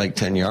hitch and get like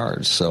 10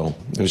 yards. So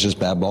it was just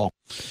bad ball.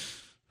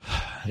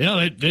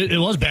 Yeah, it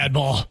was bad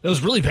ball. It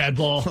was really bad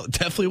ball. It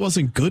definitely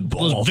wasn't good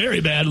ball. It was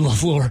very bad on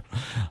LaFleur.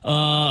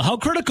 How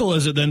critical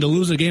is it then to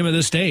lose a game at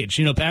this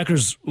stage?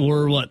 Packers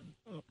were what?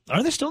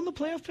 Are they still in the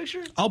playoff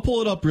picture? I'll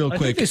pull it up real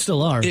quick. I think they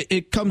still are.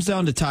 It comes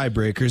down to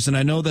tiebreakers, and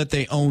I know that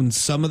they own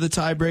some of the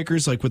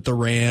tiebreakers, like with the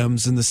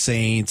Rams and the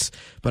Saints,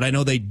 but I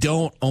know they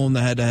don't own the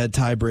head-to-head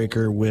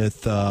tiebreaker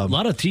with... a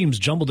lot of teams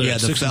jumbled it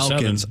at 6 the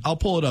Falcons. and 7. I'll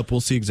pull it up.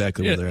 We'll see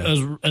exactly where they're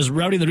at. As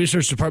Rowdy, the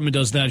research department,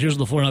 does that, here's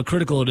LaFleur, how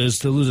critical it is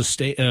to lose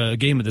a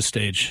game at this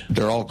stage.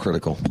 They're all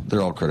critical.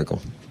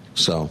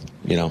 So,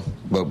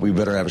 but we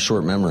better have a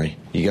short memory.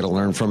 You got to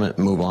learn from it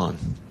and move on.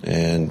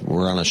 And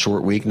we're on a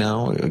short week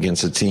now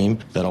against a team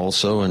that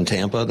also in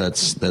Tampa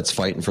that's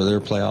fighting for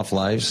their playoff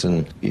lives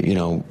and,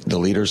 the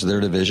leaders of their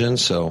division.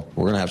 So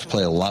we're going to have to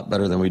play a lot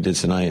better than we did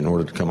tonight in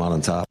order to come out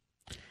on top.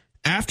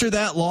 After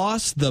that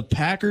loss, the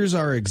Packers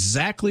are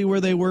exactly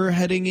where they were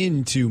heading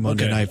into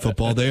Monday Night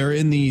Football. They are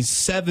in the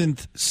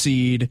 7th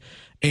seed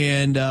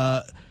and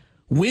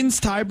wins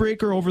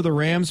tiebreaker over the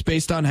Rams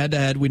based on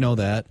head-to-head. We know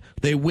that.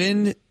 They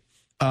win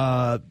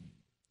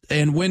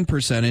and win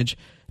percentage.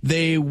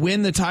 They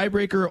win the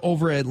tiebreaker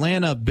over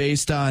Atlanta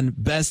based on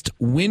best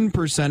win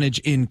percentage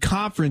in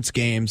conference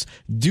games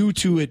due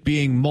to it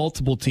being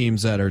multiple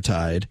teams that are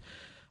tied.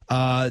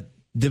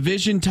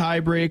 Division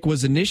tiebreak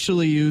was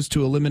initially used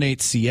to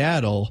eliminate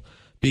Seattle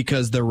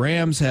because the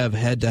Rams have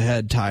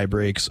head-to-head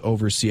tiebreaks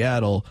over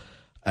Seattle.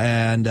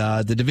 And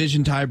the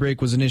division tiebreak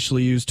was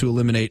initially used to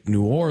eliminate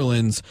New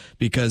Orleans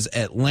because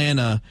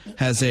Atlanta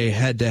has a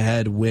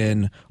head-to-head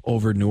win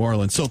over New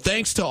Orleans. So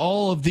thanks to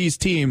all of these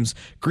teams,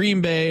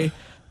 Green Bay,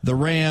 the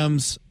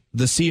Rams,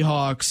 the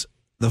Seahawks,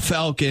 the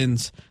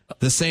Falcons,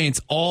 the Saints,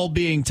 all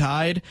being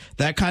tied,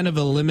 that kind of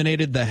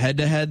eliminated the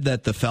head-to-head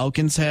that the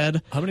Falcons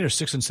had. How many are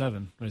 6 and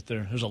 7 right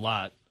there? There's a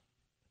lot.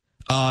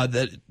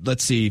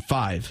 Let's see,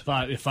 5.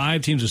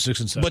 5 teams are 6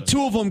 and 7. But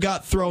 2 of them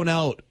got thrown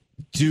out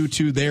due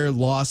to their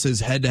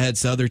losses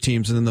head-to-heads to other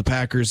teams, and then the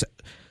Packers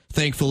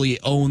thankfully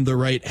own the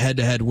right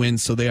head-to-head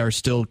wins, so they are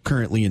still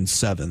currently in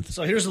 7th.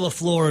 So here's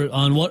LaFleur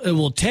on what it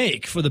will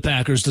take for the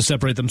Packers to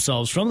separate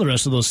themselves from the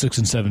rest of those 6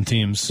 and 7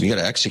 teams. You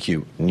got to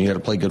execute, and you got to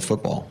play good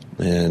football,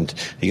 and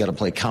you got to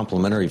play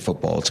complementary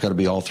football. It's got to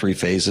be all 3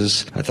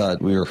 phases. I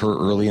thought we were hurt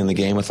early in the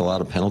game with a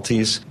lot of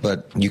penalties,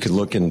 but you could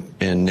look and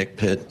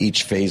nitpick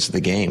each phase of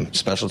the game.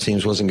 Special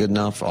teams wasn't good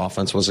enough,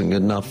 offense wasn't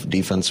good enough,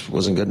 defense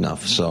wasn't good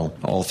enough. So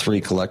all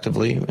 3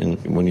 collectively, and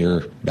when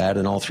you're bad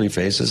in all 3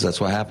 phases, that's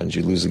what happens.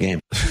 You lose the game.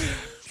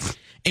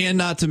 And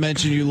not to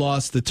mention you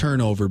lost the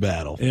turnover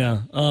battle.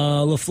 Yeah.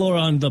 LaFleur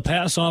on the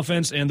pass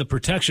offense and the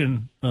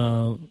protection.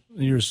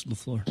 Here's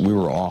LaFleur. We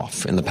were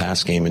off in the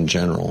pass game in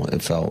general.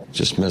 It felt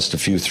just missed a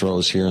few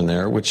throws here and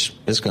there, which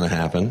is going to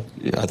happen.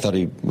 I thought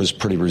he was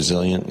pretty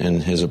resilient in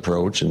his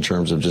approach in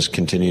terms of just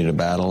continuing to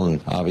battle, and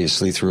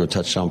obviously threw a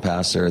touchdown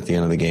pass there at the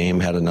end of the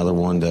game. Had another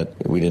one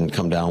that we didn't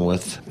come down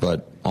with.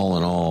 But all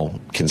in all,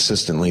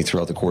 consistently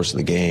throughout the course of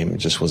the game, it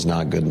just was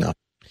not good enough.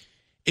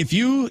 If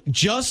you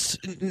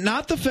just,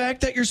 not the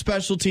fact that your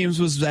special teams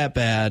was that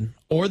bad,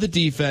 or the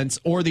defense,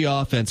 or the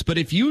offense, but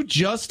if you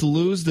just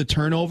lose the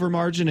turnover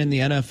margin in the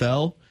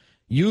NFL,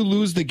 you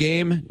lose the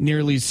game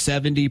nearly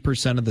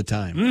 70% of the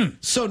time.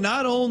 So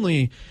not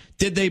only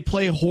did they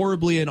play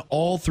horribly in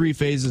all 3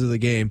 phases of the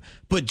game,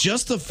 but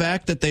just the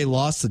fact that they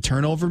lost the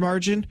turnover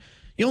margin,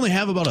 you only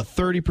have about a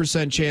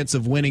 30% chance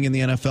of winning in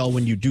the NFL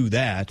when you do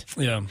that.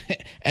 Yeah.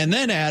 And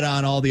then add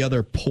on all the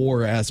other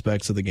poor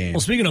aspects of the game. Well,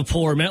 speaking of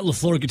poor, Matt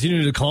LaFleur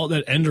continued to call it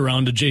that end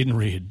around to Jaden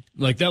Reed.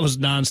 Like, that was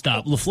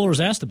nonstop. LaFleur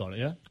was asked about it,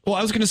 yeah? Well,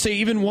 I was going to say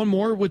even one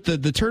more with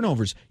the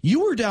turnovers.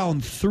 You were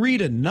down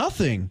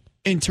 3-0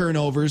 in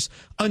turnovers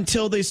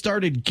until they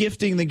started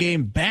gifting the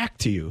game back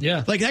to you.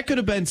 Yeah. Like, that could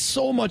have been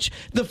so much.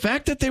 The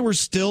fact that they were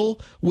still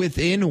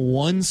within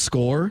 1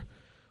 score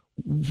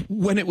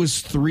when it was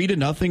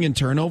 3-0 in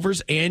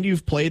turnovers and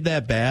you've played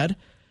that bad,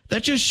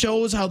 that just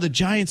shows how the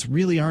Giants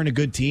really aren't a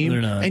good team.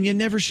 They're not. And you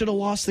never should have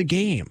lost the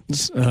game.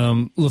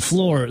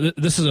 LaFleur,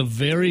 this is a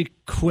very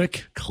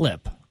quick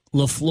clip.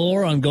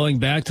 LaFleur on going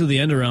back to the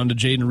end around to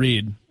Jaden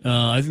Reed.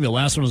 I think the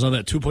last one was on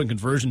that 2-point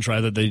conversion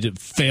try that they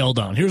failed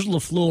on. Here's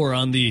LaFleur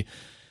on the,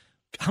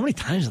 how many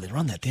times did they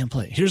run that damn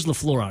play? Here's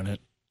LaFleur on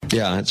it.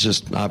 Yeah, it's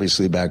just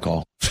obviously a bad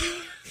call.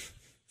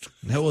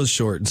 That was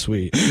short and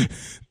sweet.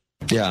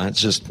 Yeah, it's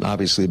just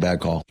obviously a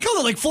bad call. He called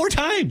it like 4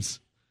 times.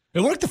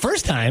 It worked the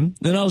first time.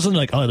 Then all of a sudden,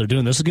 like, oh, they're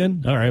doing this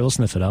again? All right, we'll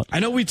sniff it out. I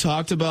know we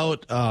talked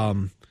about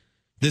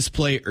this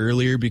play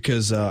earlier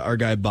because our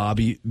guy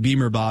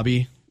Beamer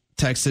Bobby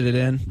texted it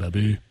in.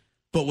 Bobby.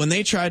 But when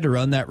they tried to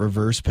run that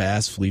reverse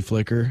pass flea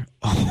flicker,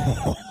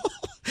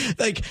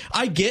 like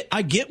I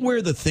get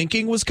where the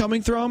thinking was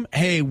coming from.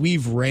 Hey,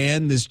 we've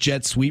ran this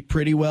jet sweep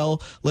pretty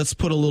well. Let's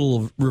put a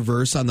little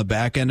reverse on the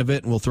back end of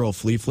it and we'll throw a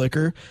flea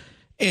flicker.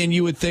 And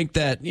you would think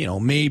that,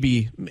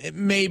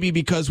 maybe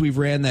because we've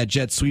ran that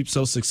jet sweep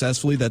so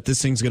successfully that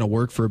this thing's going to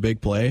work for a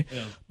big play.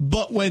 Yeah.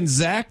 But when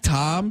Zach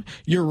Tom,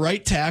 your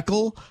right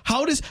tackle,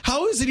 how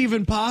is it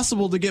even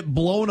possible to get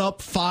blown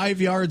up 5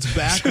 yards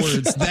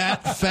backwards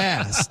that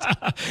fast?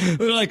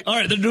 They're like, all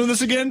right, they're doing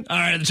this again? All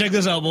right, check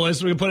this out,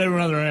 boys. We can put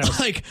everyone on their ass.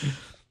 Like,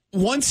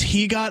 once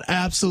he got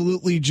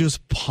absolutely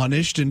just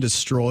punished and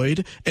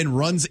destroyed and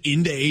runs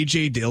into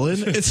A.J.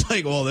 Dillon, it's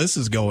like, well, this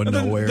is going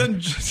nowhere.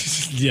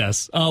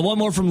 Yes. One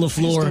more from LaFleur.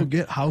 I just don't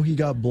get how he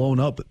got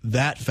blown up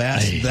that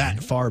fast,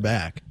 that far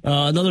back.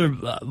 One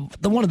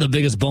of the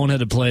biggest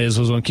boneheaded plays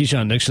was when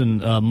Keyshawn Nixon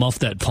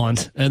muffed that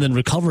punt and then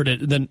recovered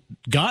it, and then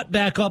got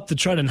back up to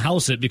try to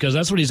house it, because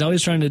that's what he's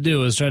always trying to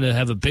do, is try to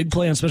have a big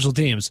play on special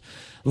teams.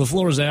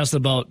 LaFleur was asked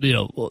about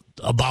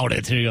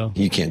it. Here you go.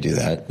 You can't do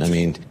that. I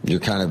mean,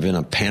 you're kind of in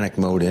a panic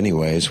mode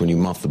anyways when you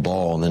muff the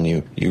ball, and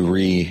then you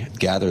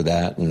regather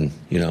that, and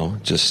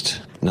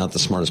just not the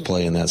smartest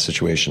play in that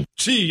situation.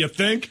 Gee, you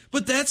think?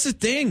 But that's the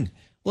thing.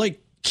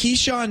 Like,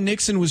 Keyshawn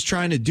Nixon was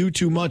trying to do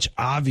too much,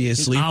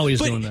 obviously. He's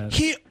always doing that.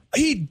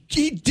 He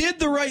did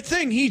the right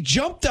thing. He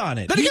jumped on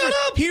it. Then he got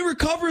up. He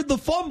recovered the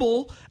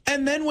fumble,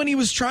 and then when he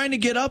was trying to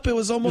get up, it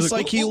was almost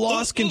like he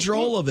lost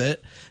control of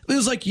it. It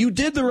was like, you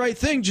did the right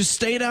thing. Just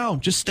stay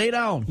down. Just stay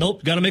down.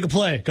 Nope. Got to make a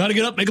play. Got to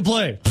get up, make a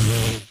play.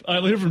 All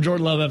right, we'll hear from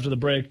Jordan Love after the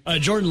break. All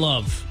right, Jordan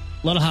Love.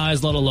 A lot of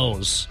highs, a lot of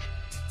lows.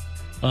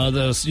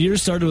 The year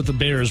started with the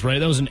Bears, right?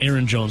 That was an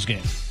Aaron Jones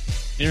game.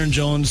 Aaron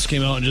Jones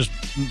came out and just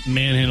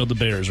manhandled the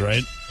Bears,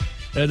 right?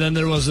 And then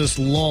there was this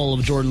lull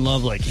of Jordan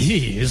Love, like,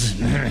 is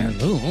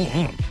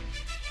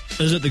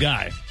it the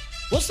guy?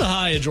 What's the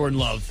high of Jordan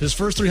Love? His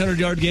first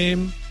 300-yard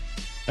game,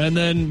 and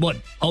then,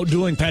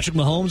 outdoing Patrick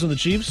Mahomes and the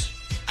Chiefs?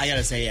 I got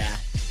to say, yeah.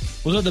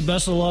 Was that the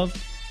best of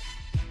Love?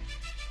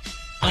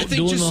 I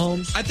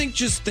think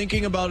just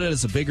thinking about it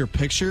as a bigger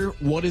picture,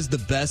 what is the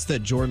best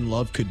that Jordan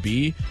Love could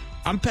be?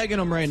 I'm pegging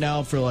him right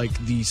now for like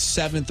the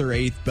 7th or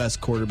 8th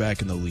best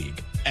quarterback in the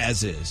league,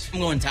 as is. I'm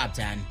going top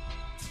 10.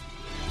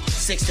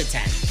 6 to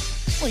 10.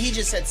 Well, he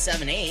just said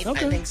 7, 8.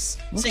 Okay. I think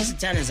 6 to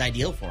 10 is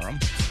ideal for him.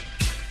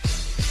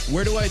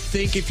 Where do I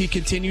think if he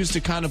continues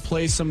to kind of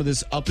play some of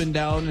this up and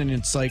down, and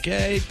it's like,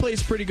 hey, he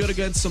plays pretty good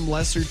against some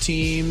lesser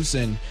teams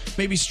and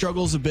maybe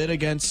struggles a bit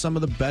against some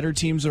of the better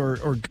teams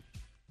or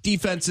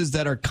defenses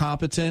that are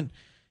competent,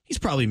 he's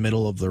probably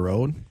middle of the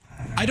road.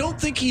 I don't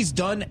think he's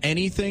done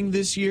anything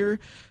this year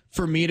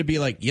for me to be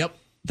like, yep,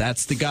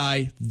 that's the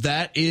guy.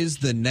 That is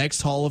the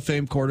next Hall of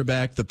Fame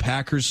quarterback. The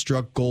Packers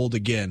struck gold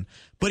again.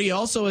 But he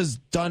also has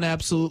done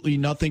absolutely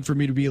nothing for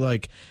me to be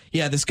like,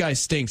 yeah, this guy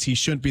stinks. He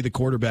shouldn't be the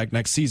quarterback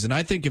next season.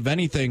 I think, if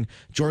anything,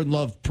 Jordan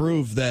Love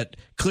proved that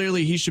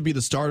clearly he should be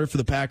the starter for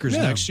the Packers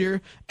next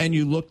year, and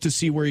you look to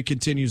see where he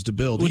continues to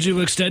build. Would you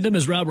extend him,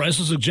 as Rob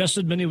Reisel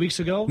suggested many weeks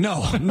ago?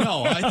 No.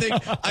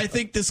 I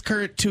think this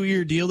current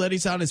 2-year deal that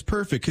he's on is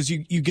perfect, because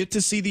you get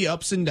to see the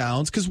ups and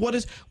downs. Because what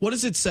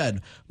is it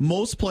said?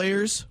 Most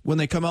players, when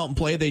they come out and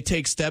play, they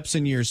take steps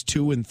in years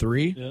 2 and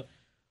 3. Yep.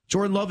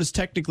 Jordan Love is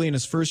technically in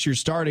his first year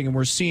starting, and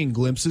we're seeing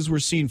glimpses. We're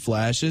seeing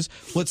flashes.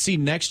 Let's see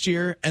next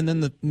year, and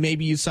then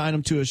maybe you sign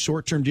him to a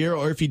short-term deal,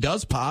 or if he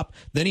does pop,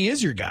 then he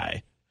is your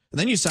guy. And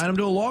then you sign him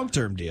to a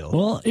long-term deal.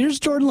 Well, here's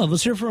Jordan Love.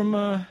 Let's hear from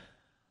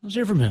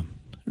him.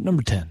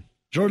 Number 10.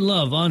 Jordan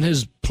Love on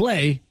his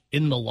play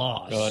in the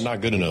loss.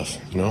 Not good enough,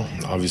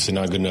 Obviously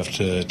not good enough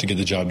to get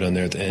the job done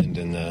there at the end.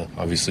 And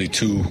obviously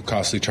 2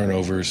 costly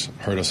turnovers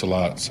hurt us a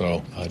lot,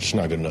 so just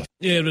not good enough.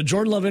 Yeah, the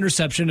Jordan Love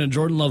interception and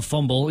Jordan Love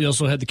fumble. He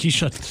also had the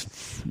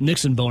Keyshawn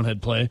Nixon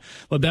bonehead play.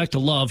 But back to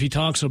Love, he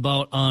talks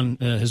about on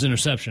his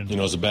interception. It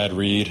was a bad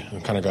read. I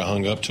kind of got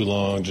hung up too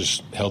long,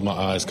 just held my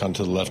eyes kind of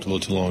to the left a little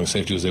too long.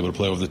 Safety was able to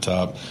play over the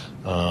top,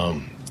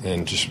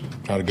 and just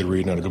not a good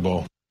read, not a good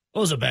ball. It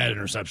was a bad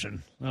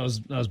interception. That was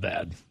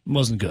bad. It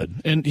wasn't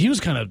good. And he was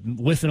kind of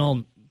whiffing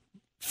all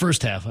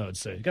first half, I would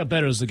say. It got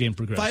better as the game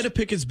progressed. If I had to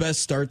pick his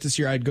best start this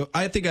year,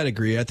 I think I'd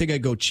agree. I think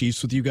I'd go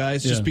Chiefs with you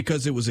guys, just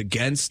because it was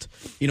against,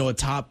 a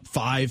top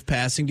 5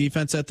 passing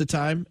defense at the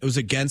time. It was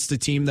against a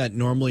team that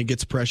normally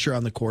gets pressure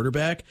on the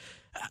quarterback.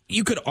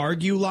 You could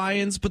argue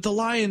Lions, but the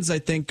Lions, I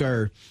think,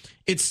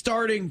 they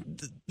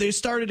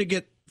started to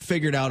get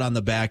figured out on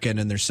the back end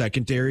in their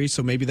secondary,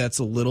 so maybe that's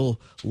a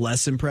little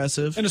less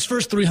impressive. And his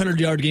first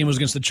 300-yard game was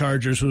against the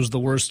Chargers, who was the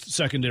worst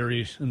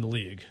secondary in the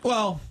league.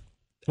 Well,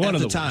 at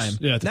the time.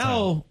 Yeah,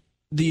 now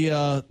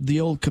the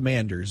old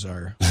Commanders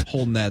are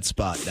holding that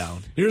spot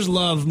down. Here's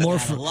Love.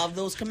 Love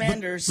those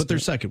Commanders. But they're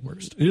second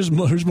worst. Here's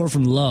more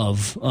from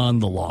Love on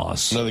the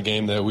loss. Another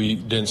game that we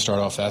didn't start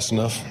off fast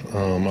enough.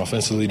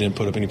 Offensively, didn't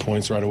put up any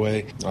points right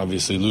away.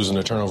 Obviously, losing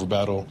the turnover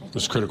battle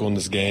was critical in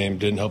this game.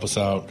 Didn't help us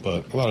out.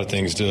 But a lot of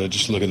things to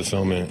just look at the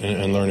film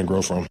and learn and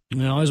grow from.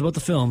 Always about the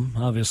film,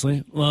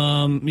 obviously.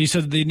 He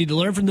said they need to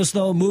learn from this,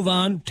 though. Move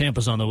on.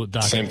 Tampa's on the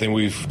docket. Same thing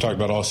we've talked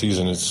about all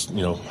season. It's,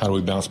 how do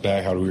we bounce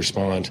back? How do we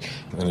respond?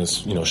 And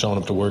it's, showing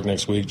up to work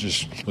next week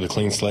just with a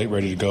clean slate,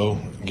 ready to go,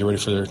 get ready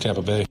for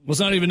Tampa Bay. Well, it's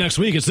not even next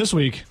week. It's this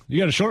week. You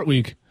got a short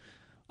week.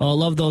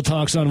 Love, though,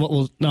 talks on what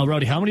will now,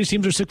 Rowdy. How many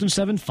teams are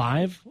 6-7?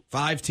 5?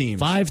 5 teams.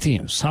 5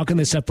 teams. How can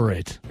they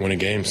separate? Winning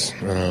games.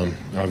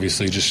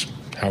 Obviously, just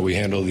how we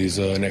handle these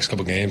next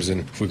couple games,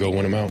 and if we go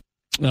win them out.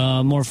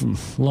 More from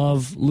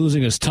Love.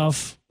 Losing is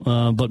tough,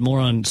 but more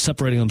on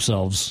separating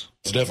themselves.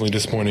 It's definitely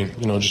disappointing,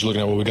 just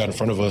looking at what we got in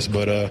front of us.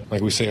 But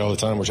like we say all the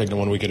time, we're taking it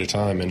 1 week at a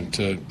time, and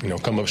to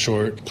come up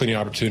short, plenty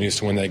of opportunities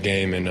to win that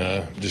game, and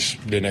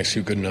just didn't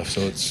execute good enough.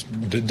 So it's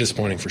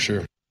disappointing for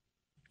sure.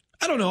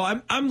 I don't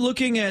know. I'm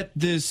looking at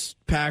this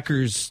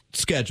Packers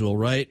schedule,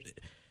 right?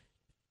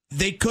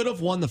 They could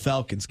have won the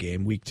Falcons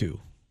game week 2.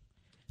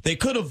 They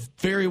could have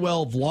very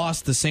well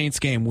lost the Saints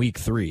game week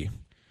 3.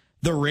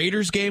 The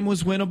Raiders game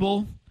was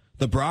winnable.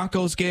 The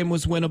Broncos game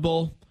was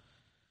winnable.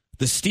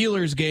 The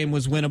Steelers game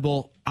was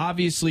winnable.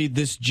 Obviously,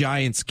 this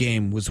Giants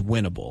game was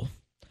winnable.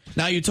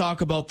 Now you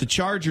talk about the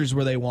Chargers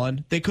where they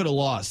won. They could have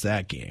lost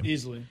that game.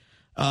 Easily.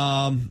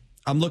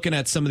 I'm looking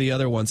at some of the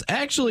other ones.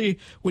 Actually,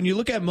 when you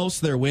look at most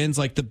of their wins,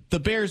 like the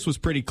Bears was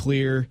pretty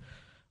clear.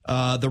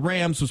 The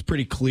Rams was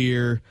pretty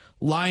clear.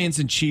 Lions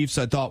and Chiefs,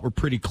 I thought, were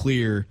pretty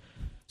clear.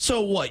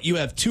 So what? You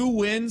have 2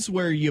 wins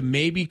where you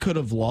maybe could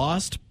have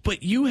lost,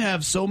 but you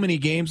have so many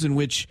games in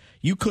which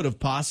you could have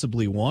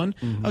possibly won.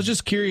 Mm-hmm. I was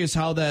just curious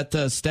how that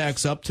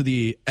stacks up to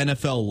the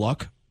NFL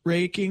luck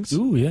rankings.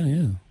 Ooh,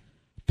 yeah.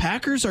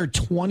 Packers are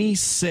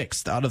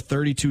 26th out of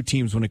 32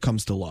 teams when it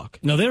comes to luck.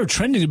 Now, they were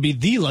trending to be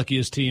the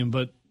luckiest team,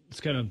 but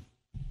it's kind of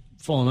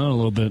fallen out a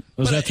little bit.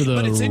 But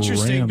it's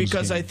interesting Rams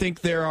because game. I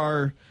think there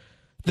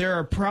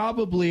are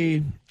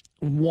probably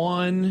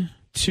 1,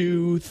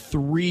 2,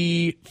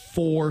 3,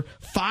 4,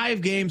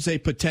 5 games they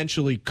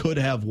potentially could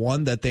have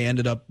won that they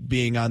ended up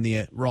being on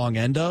the wrong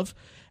end of,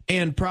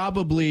 and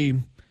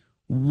probably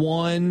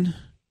 1,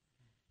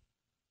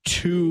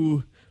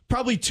 2,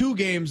 probably 2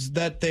 games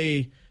that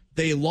they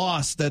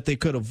lost that they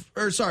could have,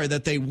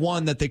 that they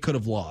won that they could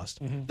have lost.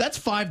 Mm-hmm. That's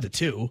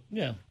 5-2.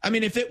 Yeah. I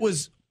mean, if it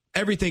was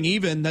everything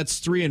even, that's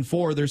 3 and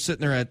 4. They're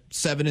sitting there at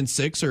 7 and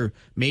 6, or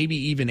maybe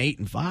even 8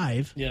 and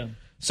 5. Yeah.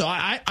 So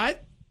I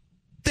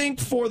think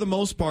for the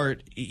most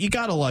part, you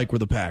got to like where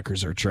the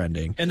Packers are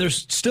trending. And they're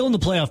still in the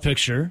playoff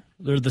picture.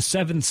 They're the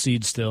 7th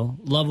seed still.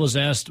 Love was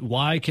asked,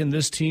 why can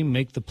this team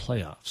make the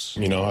playoffs?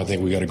 I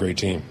think we got a great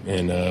team.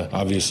 And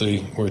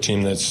obviously, we're a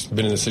team that's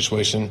been in this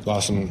situation,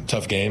 lost some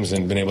tough games,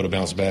 and been able to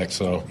bounce back.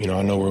 So,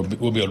 I know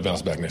we'll be able to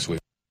bounce back next week.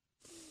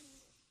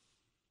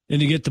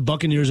 And you get the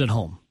Buccaneers at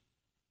home.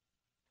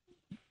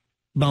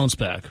 Bounce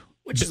back.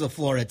 Which is a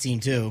Florida team,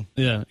 too.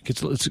 Yeah.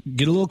 It's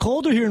get a little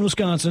colder here in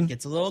Wisconsin.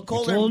 Gets a little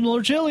colder. It's a little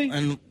more chilly.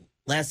 And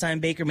last time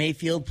Baker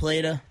Mayfield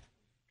played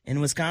in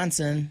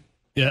Wisconsin.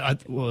 Yeah,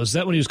 was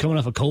that when he was coming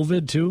off of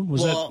COVID, too?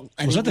 Was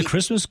that the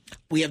Christmas?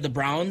 We have the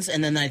Browns,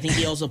 and then I think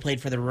he also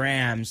played for the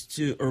Rams,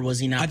 too. Or was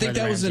he not? I think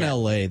that was in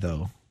L.A.,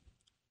 though.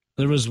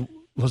 There was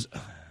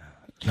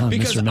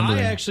because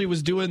I actually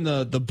was doing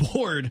the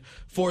board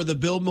for the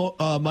Bill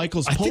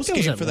Michaels post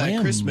game for that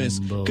Christmas.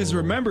 Because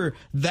remember,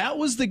 that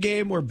was the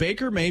game where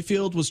Baker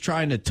Mayfield was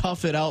trying to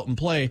tough it out and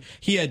play.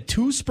 He had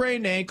 2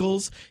 sprained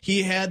ankles.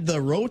 He had the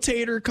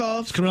rotator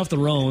cuff. Coming off the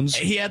Rones.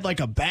 He had like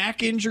a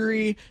back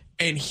injury.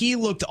 And he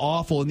looked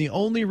awful. And the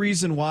only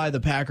reason why the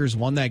Packers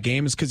won that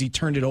game is because he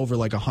turned it over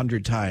like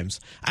 100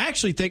 times. I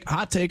actually think,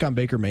 hot take on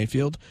Baker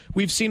Mayfield,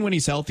 we've seen when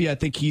he's healthy, I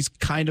think he's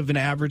kind of an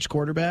average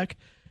quarterback.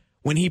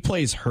 When he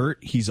plays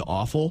hurt, he's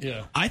awful.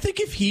 Yeah. I think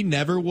if he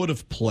never would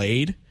have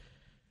played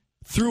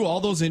through all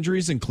those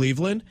injuries in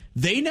Cleveland,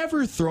 they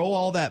never throw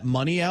all that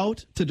money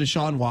out to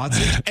Deshaun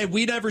Watson, and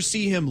we never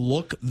see him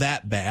look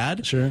that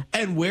bad. Sure.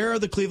 And where are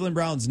the Cleveland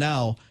Browns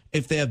now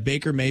if they have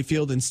Baker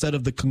Mayfield instead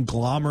of the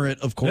conglomerate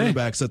of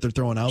quarterbacks that they're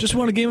throwing out? Just there?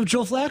 won a game with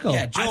Joe Flacco.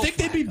 Yeah, I think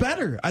they'd be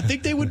better. I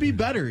think they would be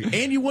better.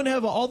 And you wouldn't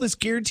have all this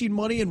guaranteed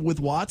money. And with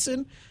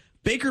Watson,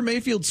 Baker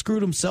Mayfield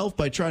screwed himself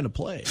by trying to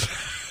play.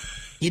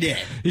 He did.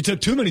 He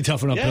took too many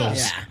toughen up pills.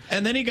 Yeah.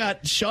 And then he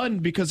got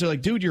shunned because they're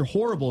like, dude, you're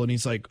horrible. And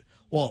he's like,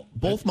 well,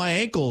 both my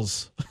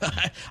ankles.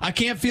 I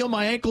can't feel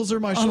my ankles or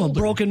my shoulder. I'm a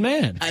broken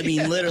man. I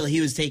mean, literally,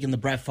 he was taking the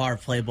Brett Favre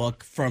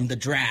playbook from the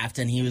draft,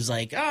 and he was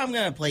like, I'm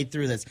going to play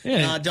through this.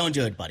 Yeah. Don't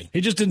do it, buddy.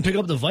 He just didn't pick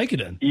up the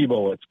Vicodin.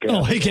 Ebo, it's Gavin.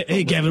 Oh,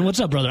 hey, Gavin, what's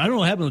up, brother? I don't know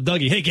what happened with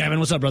Dougie. Hey, Gavin,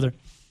 what's up, brother?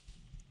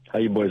 How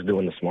you boys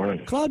doing this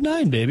morning? Cloud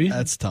 9, baby.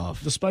 That's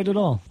tough. Despite it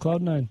all,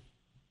 Cloud 9.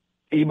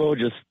 Ebo,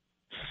 just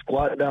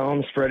squat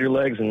down, spread your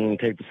legs, and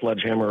take the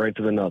sledgehammer right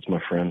to the nuts,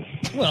 my friend.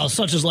 Well,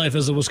 such is life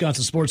as a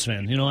Wisconsin sports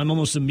fan. I'm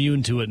almost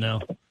immune to it now.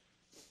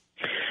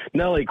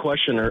 Nelly,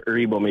 question or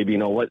Ebo, maybe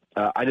what?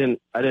 I didn't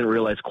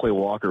realize Quay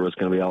Walker was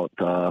going to be out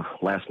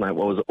last night.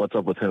 What's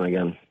up with him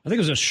again? I think it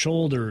was a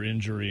shoulder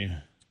injury.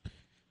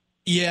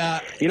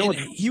 Yeah,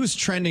 he was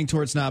trending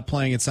towards not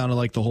playing. It sounded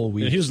like the whole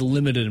week. Yeah, he was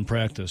limited in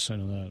practice. I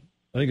know that.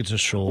 I think it's a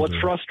shoulder.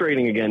 What's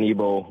frustrating again,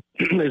 Ebo,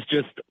 is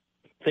just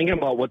thinking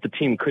about what the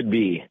team could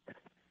be.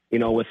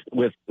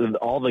 With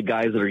all the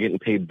guys that are getting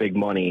paid big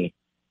money.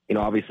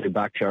 Obviously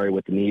Bakhtiari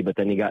with the knee, but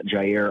then you got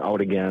Jair out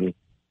again.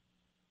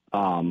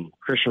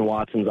 Christian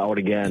Watson's out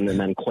again, and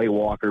then Quay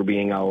Walker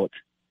being out.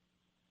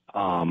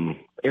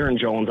 Aaron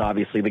Jones,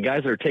 obviously, the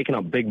guys that are taking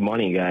up big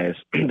money, guys,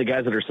 the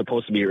guys that are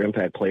supposed to be your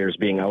impact players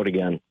being out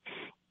again.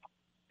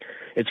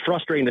 It's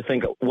frustrating to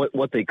think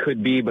what they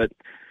could be, but,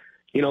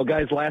 you know,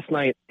 guys, last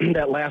night,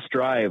 that last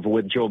drive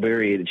with Joe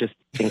Barry, it just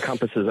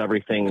encompasses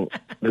everything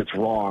that's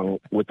wrong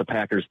with the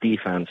Packers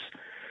defense.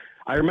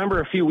 I remember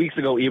a few weeks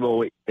ago,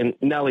 Ebo and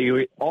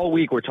Nelly, all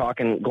week we're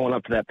talking going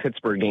up to that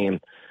Pittsburgh game.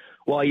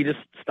 Well, you just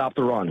stop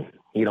the run.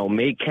 You know,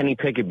 make Kenny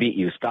Pickett beat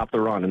you. Stop the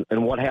run.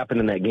 And what happened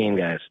in that game,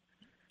 guys?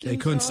 They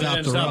couldn't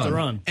stop the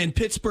run. And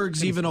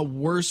Pittsburgh's even a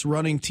worse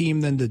running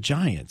team than the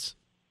Giants.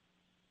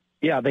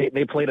 Yeah,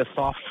 they played a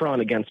soft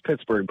front against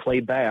Pittsburgh,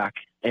 played back,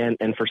 and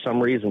for some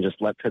reason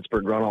just let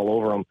Pittsburgh run all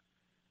over them.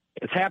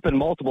 It's happened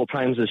multiple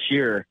times this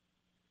year.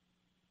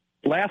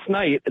 Last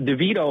night,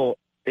 DeVito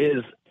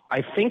is,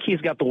 I think he's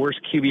got the worst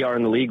QBR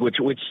in the league, which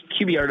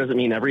QBR doesn't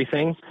mean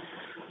everything,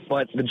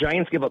 but the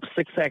Giants give up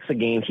 6 sacks a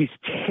game. He's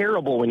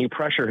terrible when you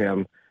pressure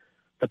him.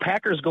 The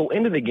Packers go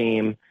into the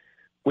game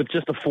with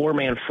just a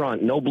 4-man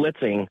front, no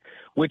blitzing,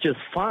 which is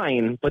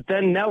fine. But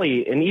then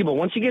Nelly and Ebo,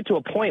 once you get to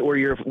a point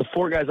where the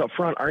 4 guys up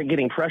front aren't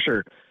getting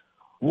pressure,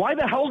 why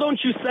the hell don't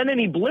you send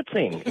any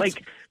blitzing?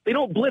 Like, they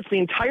don't blitz the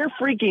entire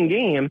freaking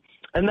game.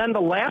 And then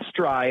the last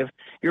drive,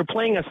 you're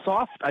playing a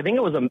soft, I think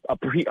it was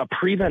a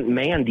prevent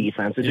man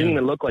defense. It didn't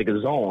even look like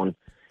a zone.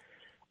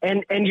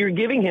 And you're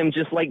giving him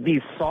just like these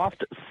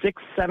soft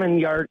 6, 7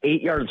 yard,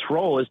 8 yard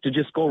throws to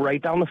just go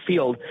right down the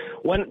field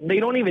when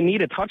they don't even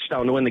need a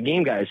touchdown to win the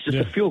game, guys. Just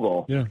a field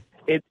goal. Yeah.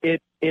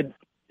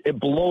 It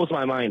blows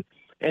my mind.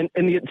 And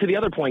to the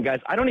other point, guys,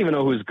 I don't even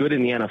know who's good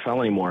in the NFL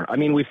anymore. I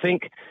mean, we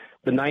think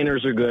the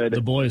Niners are good. The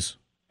boys.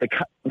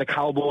 The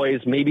Cowboys,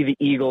 maybe the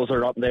Eagles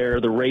are up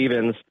there, the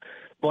Ravens.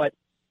 But,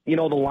 you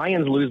know, the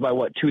Lions lose by,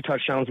 2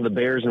 touchdowns to the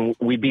Bears, and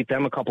we beat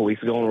them a couple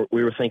weeks ago, and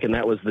we were thinking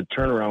that was the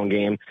turnaround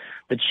game.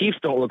 The Chiefs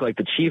don't look like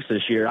the Chiefs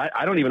this year.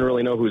 I don't even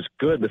really know who's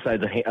good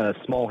besides a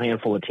small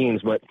handful of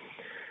teams, but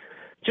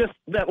just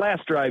that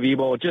last drive,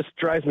 Ebo, it just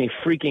drives me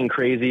freaking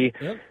crazy.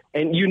 Yep.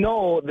 And you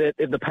know that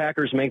if the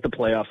Packers make the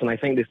playoffs, and I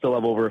think they still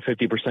have over a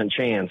 50%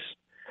 chance,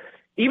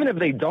 even if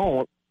they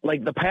don't,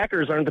 like, the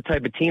Packers aren't the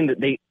type of team that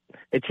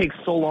it takes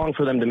so long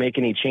for them to make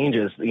any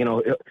changes. You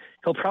know,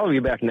 he'll probably be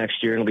back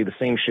next year and it'll be the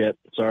same shit.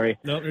 Sorry.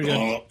 Nope, you're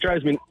good.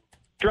 Drives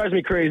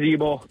me crazy,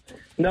 Ebo.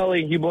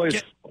 Nelly, you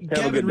boys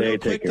have a good day.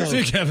 Take care. See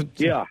you, Kevin.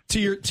 Yeah.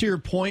 To your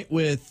point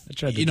with,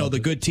 the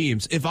good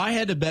teams, if I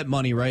had to bet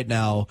money right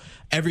now,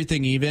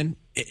 everything even,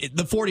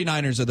 the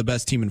 49ers are the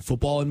best team in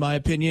football, in my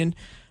opinion.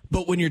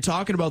 But when you're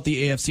talking about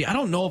the AFC, I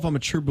don't know if I'm a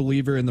true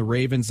believer in the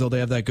Ravens, though they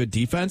have that good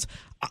defense.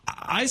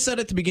 I said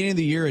at the beginning of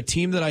the year, a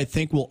team that I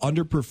think will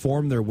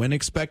underperform their win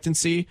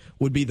expectancy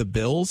would be the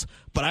Bills.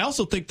 But I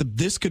also think that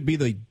this could be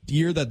the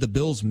year that the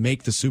Bills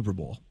make the Super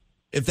Bowl,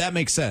 if that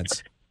makes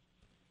sense.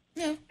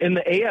 Yeah. In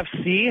the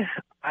AFC,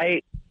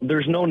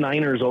 there's no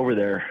Niners over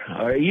there,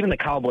 or even the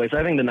Cowboys.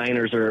 I think the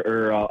Niners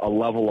are a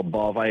level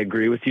above. I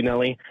agree with you,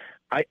 Nelly.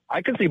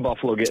 I could see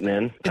Buffalo getting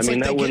in. It's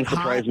that wouldn't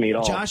surprise me at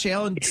all. Josh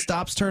Allen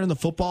stops turning the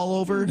football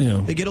over.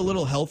 Yeah. They get a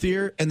little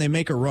healthier, and they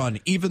make a run,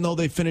 even though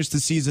they finish the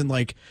season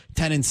like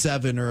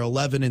 10-7 or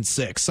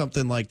 11-6,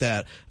 something like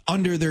that,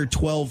 under their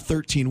 12,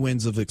 13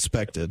 wins of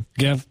expected.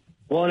 Yeah.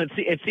 Well, and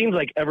it seems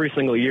like every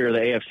single year the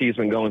AFC has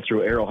been going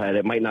through Arrowhead.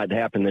 It might not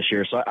happen this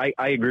year, so I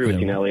agree with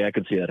you, Nelly. I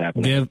could see that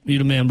happening. Yeah, you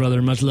the man,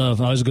 brother. Much love.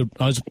 Always a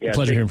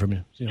pleasure hearing from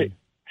you.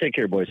 Take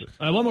care, boys.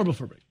 All right, one more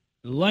before break.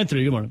 Line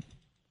 3, good morning.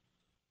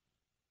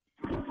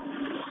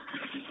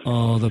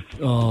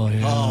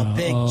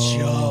 Big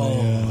Joe.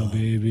 Yeah,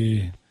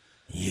 baby.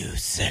 You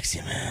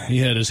sexy man. He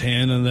had his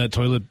hand on that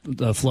toilet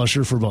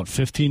flusher for about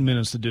 15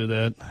 minutes to do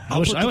that. I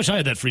wish I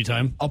had that free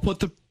time. I'll put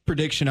the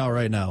prediction out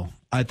right now.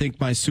 I think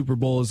my Super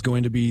Bowl is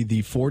going to be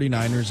the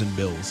 49ers and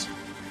Bills.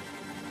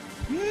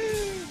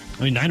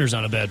 I mean, Niners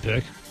not a bad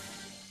pick.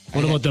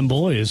 What about them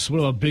boys? What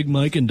about Big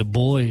Mike and Du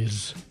Bois?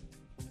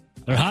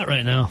 They're hot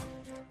right now.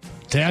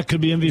 Dak could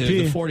be MVP.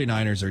 The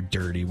 49ers are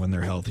dirty when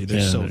they're healthy.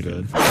 They're so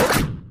good.